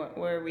where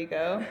we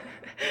go?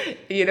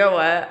 You know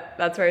what?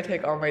 That's where I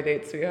take all my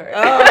dates, sweetheart.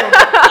 Oh,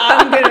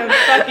 I'm gonna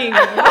fucking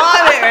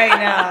vomit right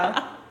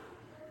now.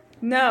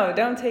 No,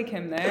 don't take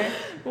him there.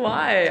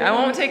 Why? I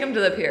won't take him to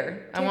the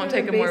pier. I won't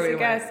take him where we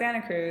went.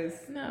 Santa Cruz.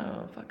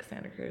 No, fuck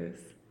Santa Cruz.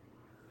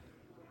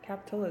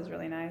 Capitola is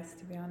really nice,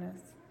 to be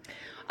honest.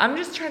 I'm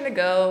just trying to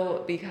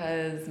go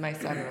because my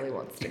son really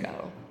wants to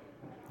go.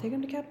 Take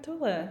him to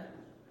Capitola.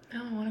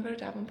 No, I want to go to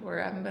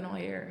Davenport. I haven't been all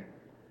year.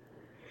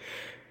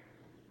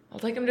 I'll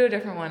take him to a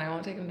different one. I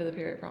won't take him to the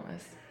pier, I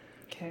promise.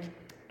 Okay.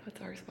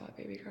 That's our spot,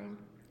 baby girl.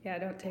 Yeah,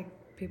 don't take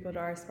people to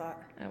our spot.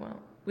 I won't.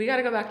 We got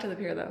to go back to the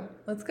pier, though.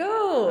 Let's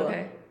go.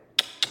 Okay.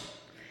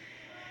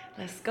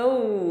 Let's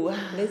go.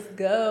 Let's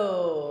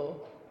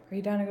go. Are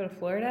you down to go to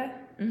Florida?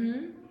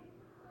 Mm-hmm.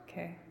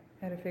 Okay.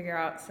 I had to figure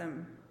out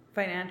some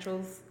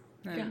financials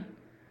and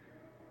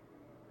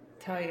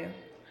tell you.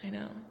 I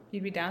know.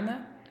 You'd be down though?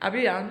 I'll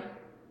be down.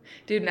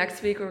 Dude,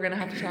 next week we're going to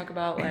have to talk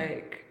about,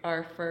 like,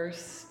 our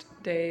first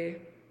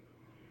day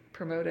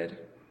promoted.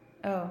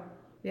 Oh,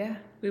 yeah.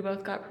 We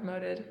both got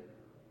promoted.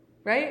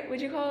 Right?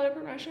 Would you call it a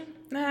promotion?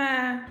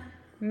 Nah.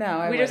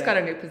 No, We just got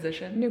a new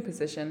position. New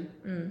position.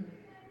 Mm.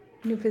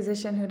 New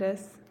position, who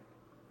does?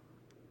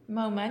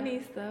 Mo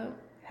monies, though.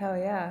 Hell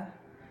yeah.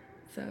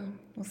 So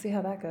We'll see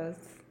how that goes.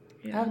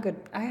 yeah.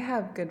 I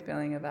have good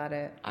feeling about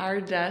it. Our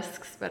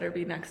desks better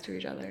be next to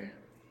each other.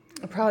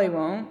 I probably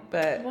won't,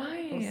 but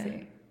Why? we'll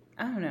see.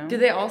 I don't know. Do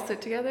they all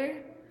sit together?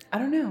 I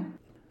don't know.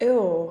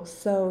 Ew,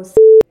 so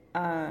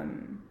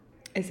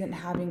isn't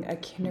having a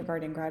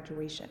kindergarten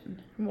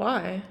graduation.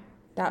 Why?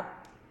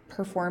 That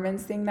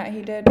performance thing that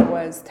he did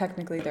was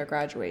technically their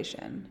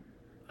graduation.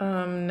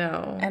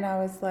 No. And I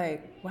was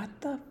like, what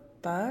the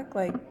fuck?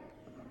 Like,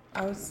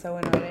 I was so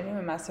annoyed. I didn't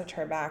even message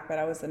her back, but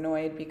I was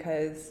annoyed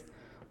because,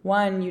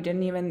 one, you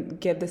didn't even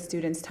give the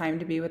students time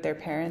to be with their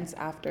parents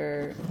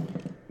after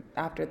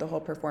the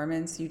whole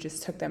performance. You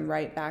just took them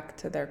right back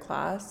to their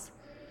class.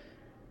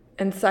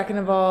 And second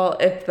of all,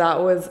 if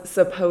that was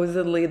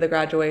supposedly the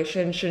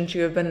graduation, shouldn't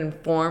you have been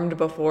informed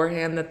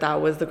beforehand that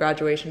that was the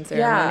graduation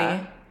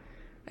ceremony? Yeah.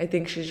 I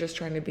think she's just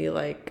trying to be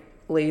like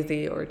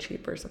lazy or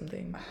cheap or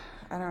something.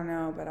 I don't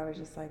know, but I was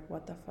just like,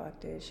 what the fuck,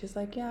 dude? She's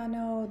like, yeah,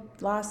 no,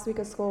 last week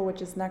of school,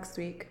 which is next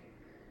week,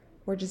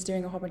 we're just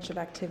doing a whole bunch of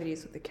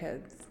activities with the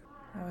kids.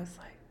 I was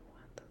like,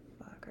 what the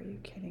fuck? Are you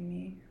kidding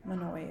me? I'm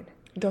annoyed.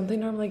 Don't they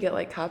normally get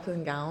like caps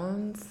and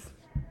gowns?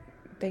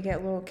 They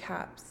get little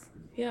caps.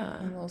 Yeah.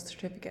 And little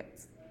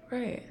certificates.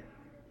 Right.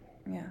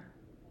 Yeah.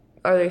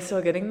 Are they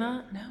still getting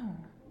that? No.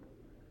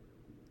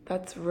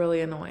 That's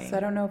really annoying. So I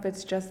don't know if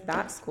it's just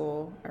that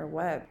school or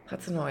what.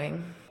 That's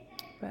annoying.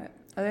 But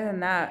other than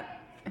that,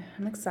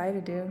 I'm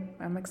excited, dude.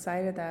 I'm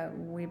excited that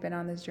we've been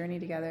on this journey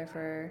together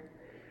for...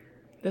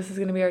 This is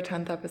going to be our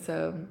 10th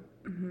episode.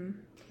 Mm-hmm.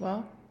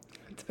 Well...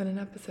 It's been an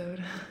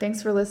episode.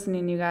 Thanks for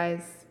listening, you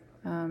guys.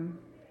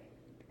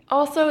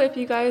 Also, if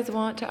you guys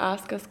want to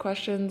ask us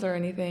questions or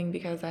anything,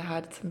 because I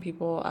had some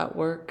people at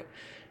work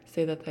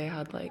say that they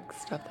had like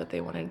stuff that they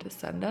wanted to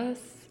send us.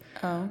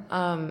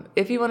 Oh.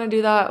 If you want to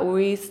do that,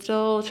 we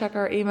still check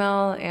our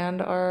email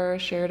and our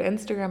shared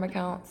Instagram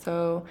account.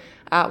 So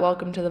at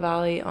Welcome to the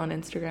Valley on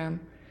Instagram.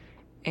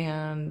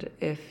 And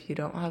if you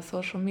don't have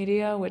social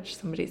media, which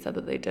somebody said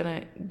that they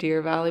didn't,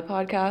 Dear Valley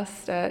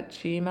Podcast at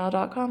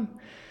gmail.com.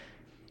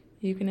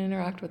 You can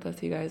interact with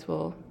us, you guys.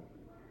 We'll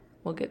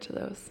get to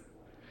those.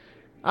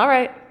 All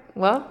right.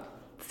 Well,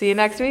 see you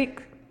next week.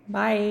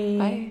 Bye.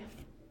 Bye.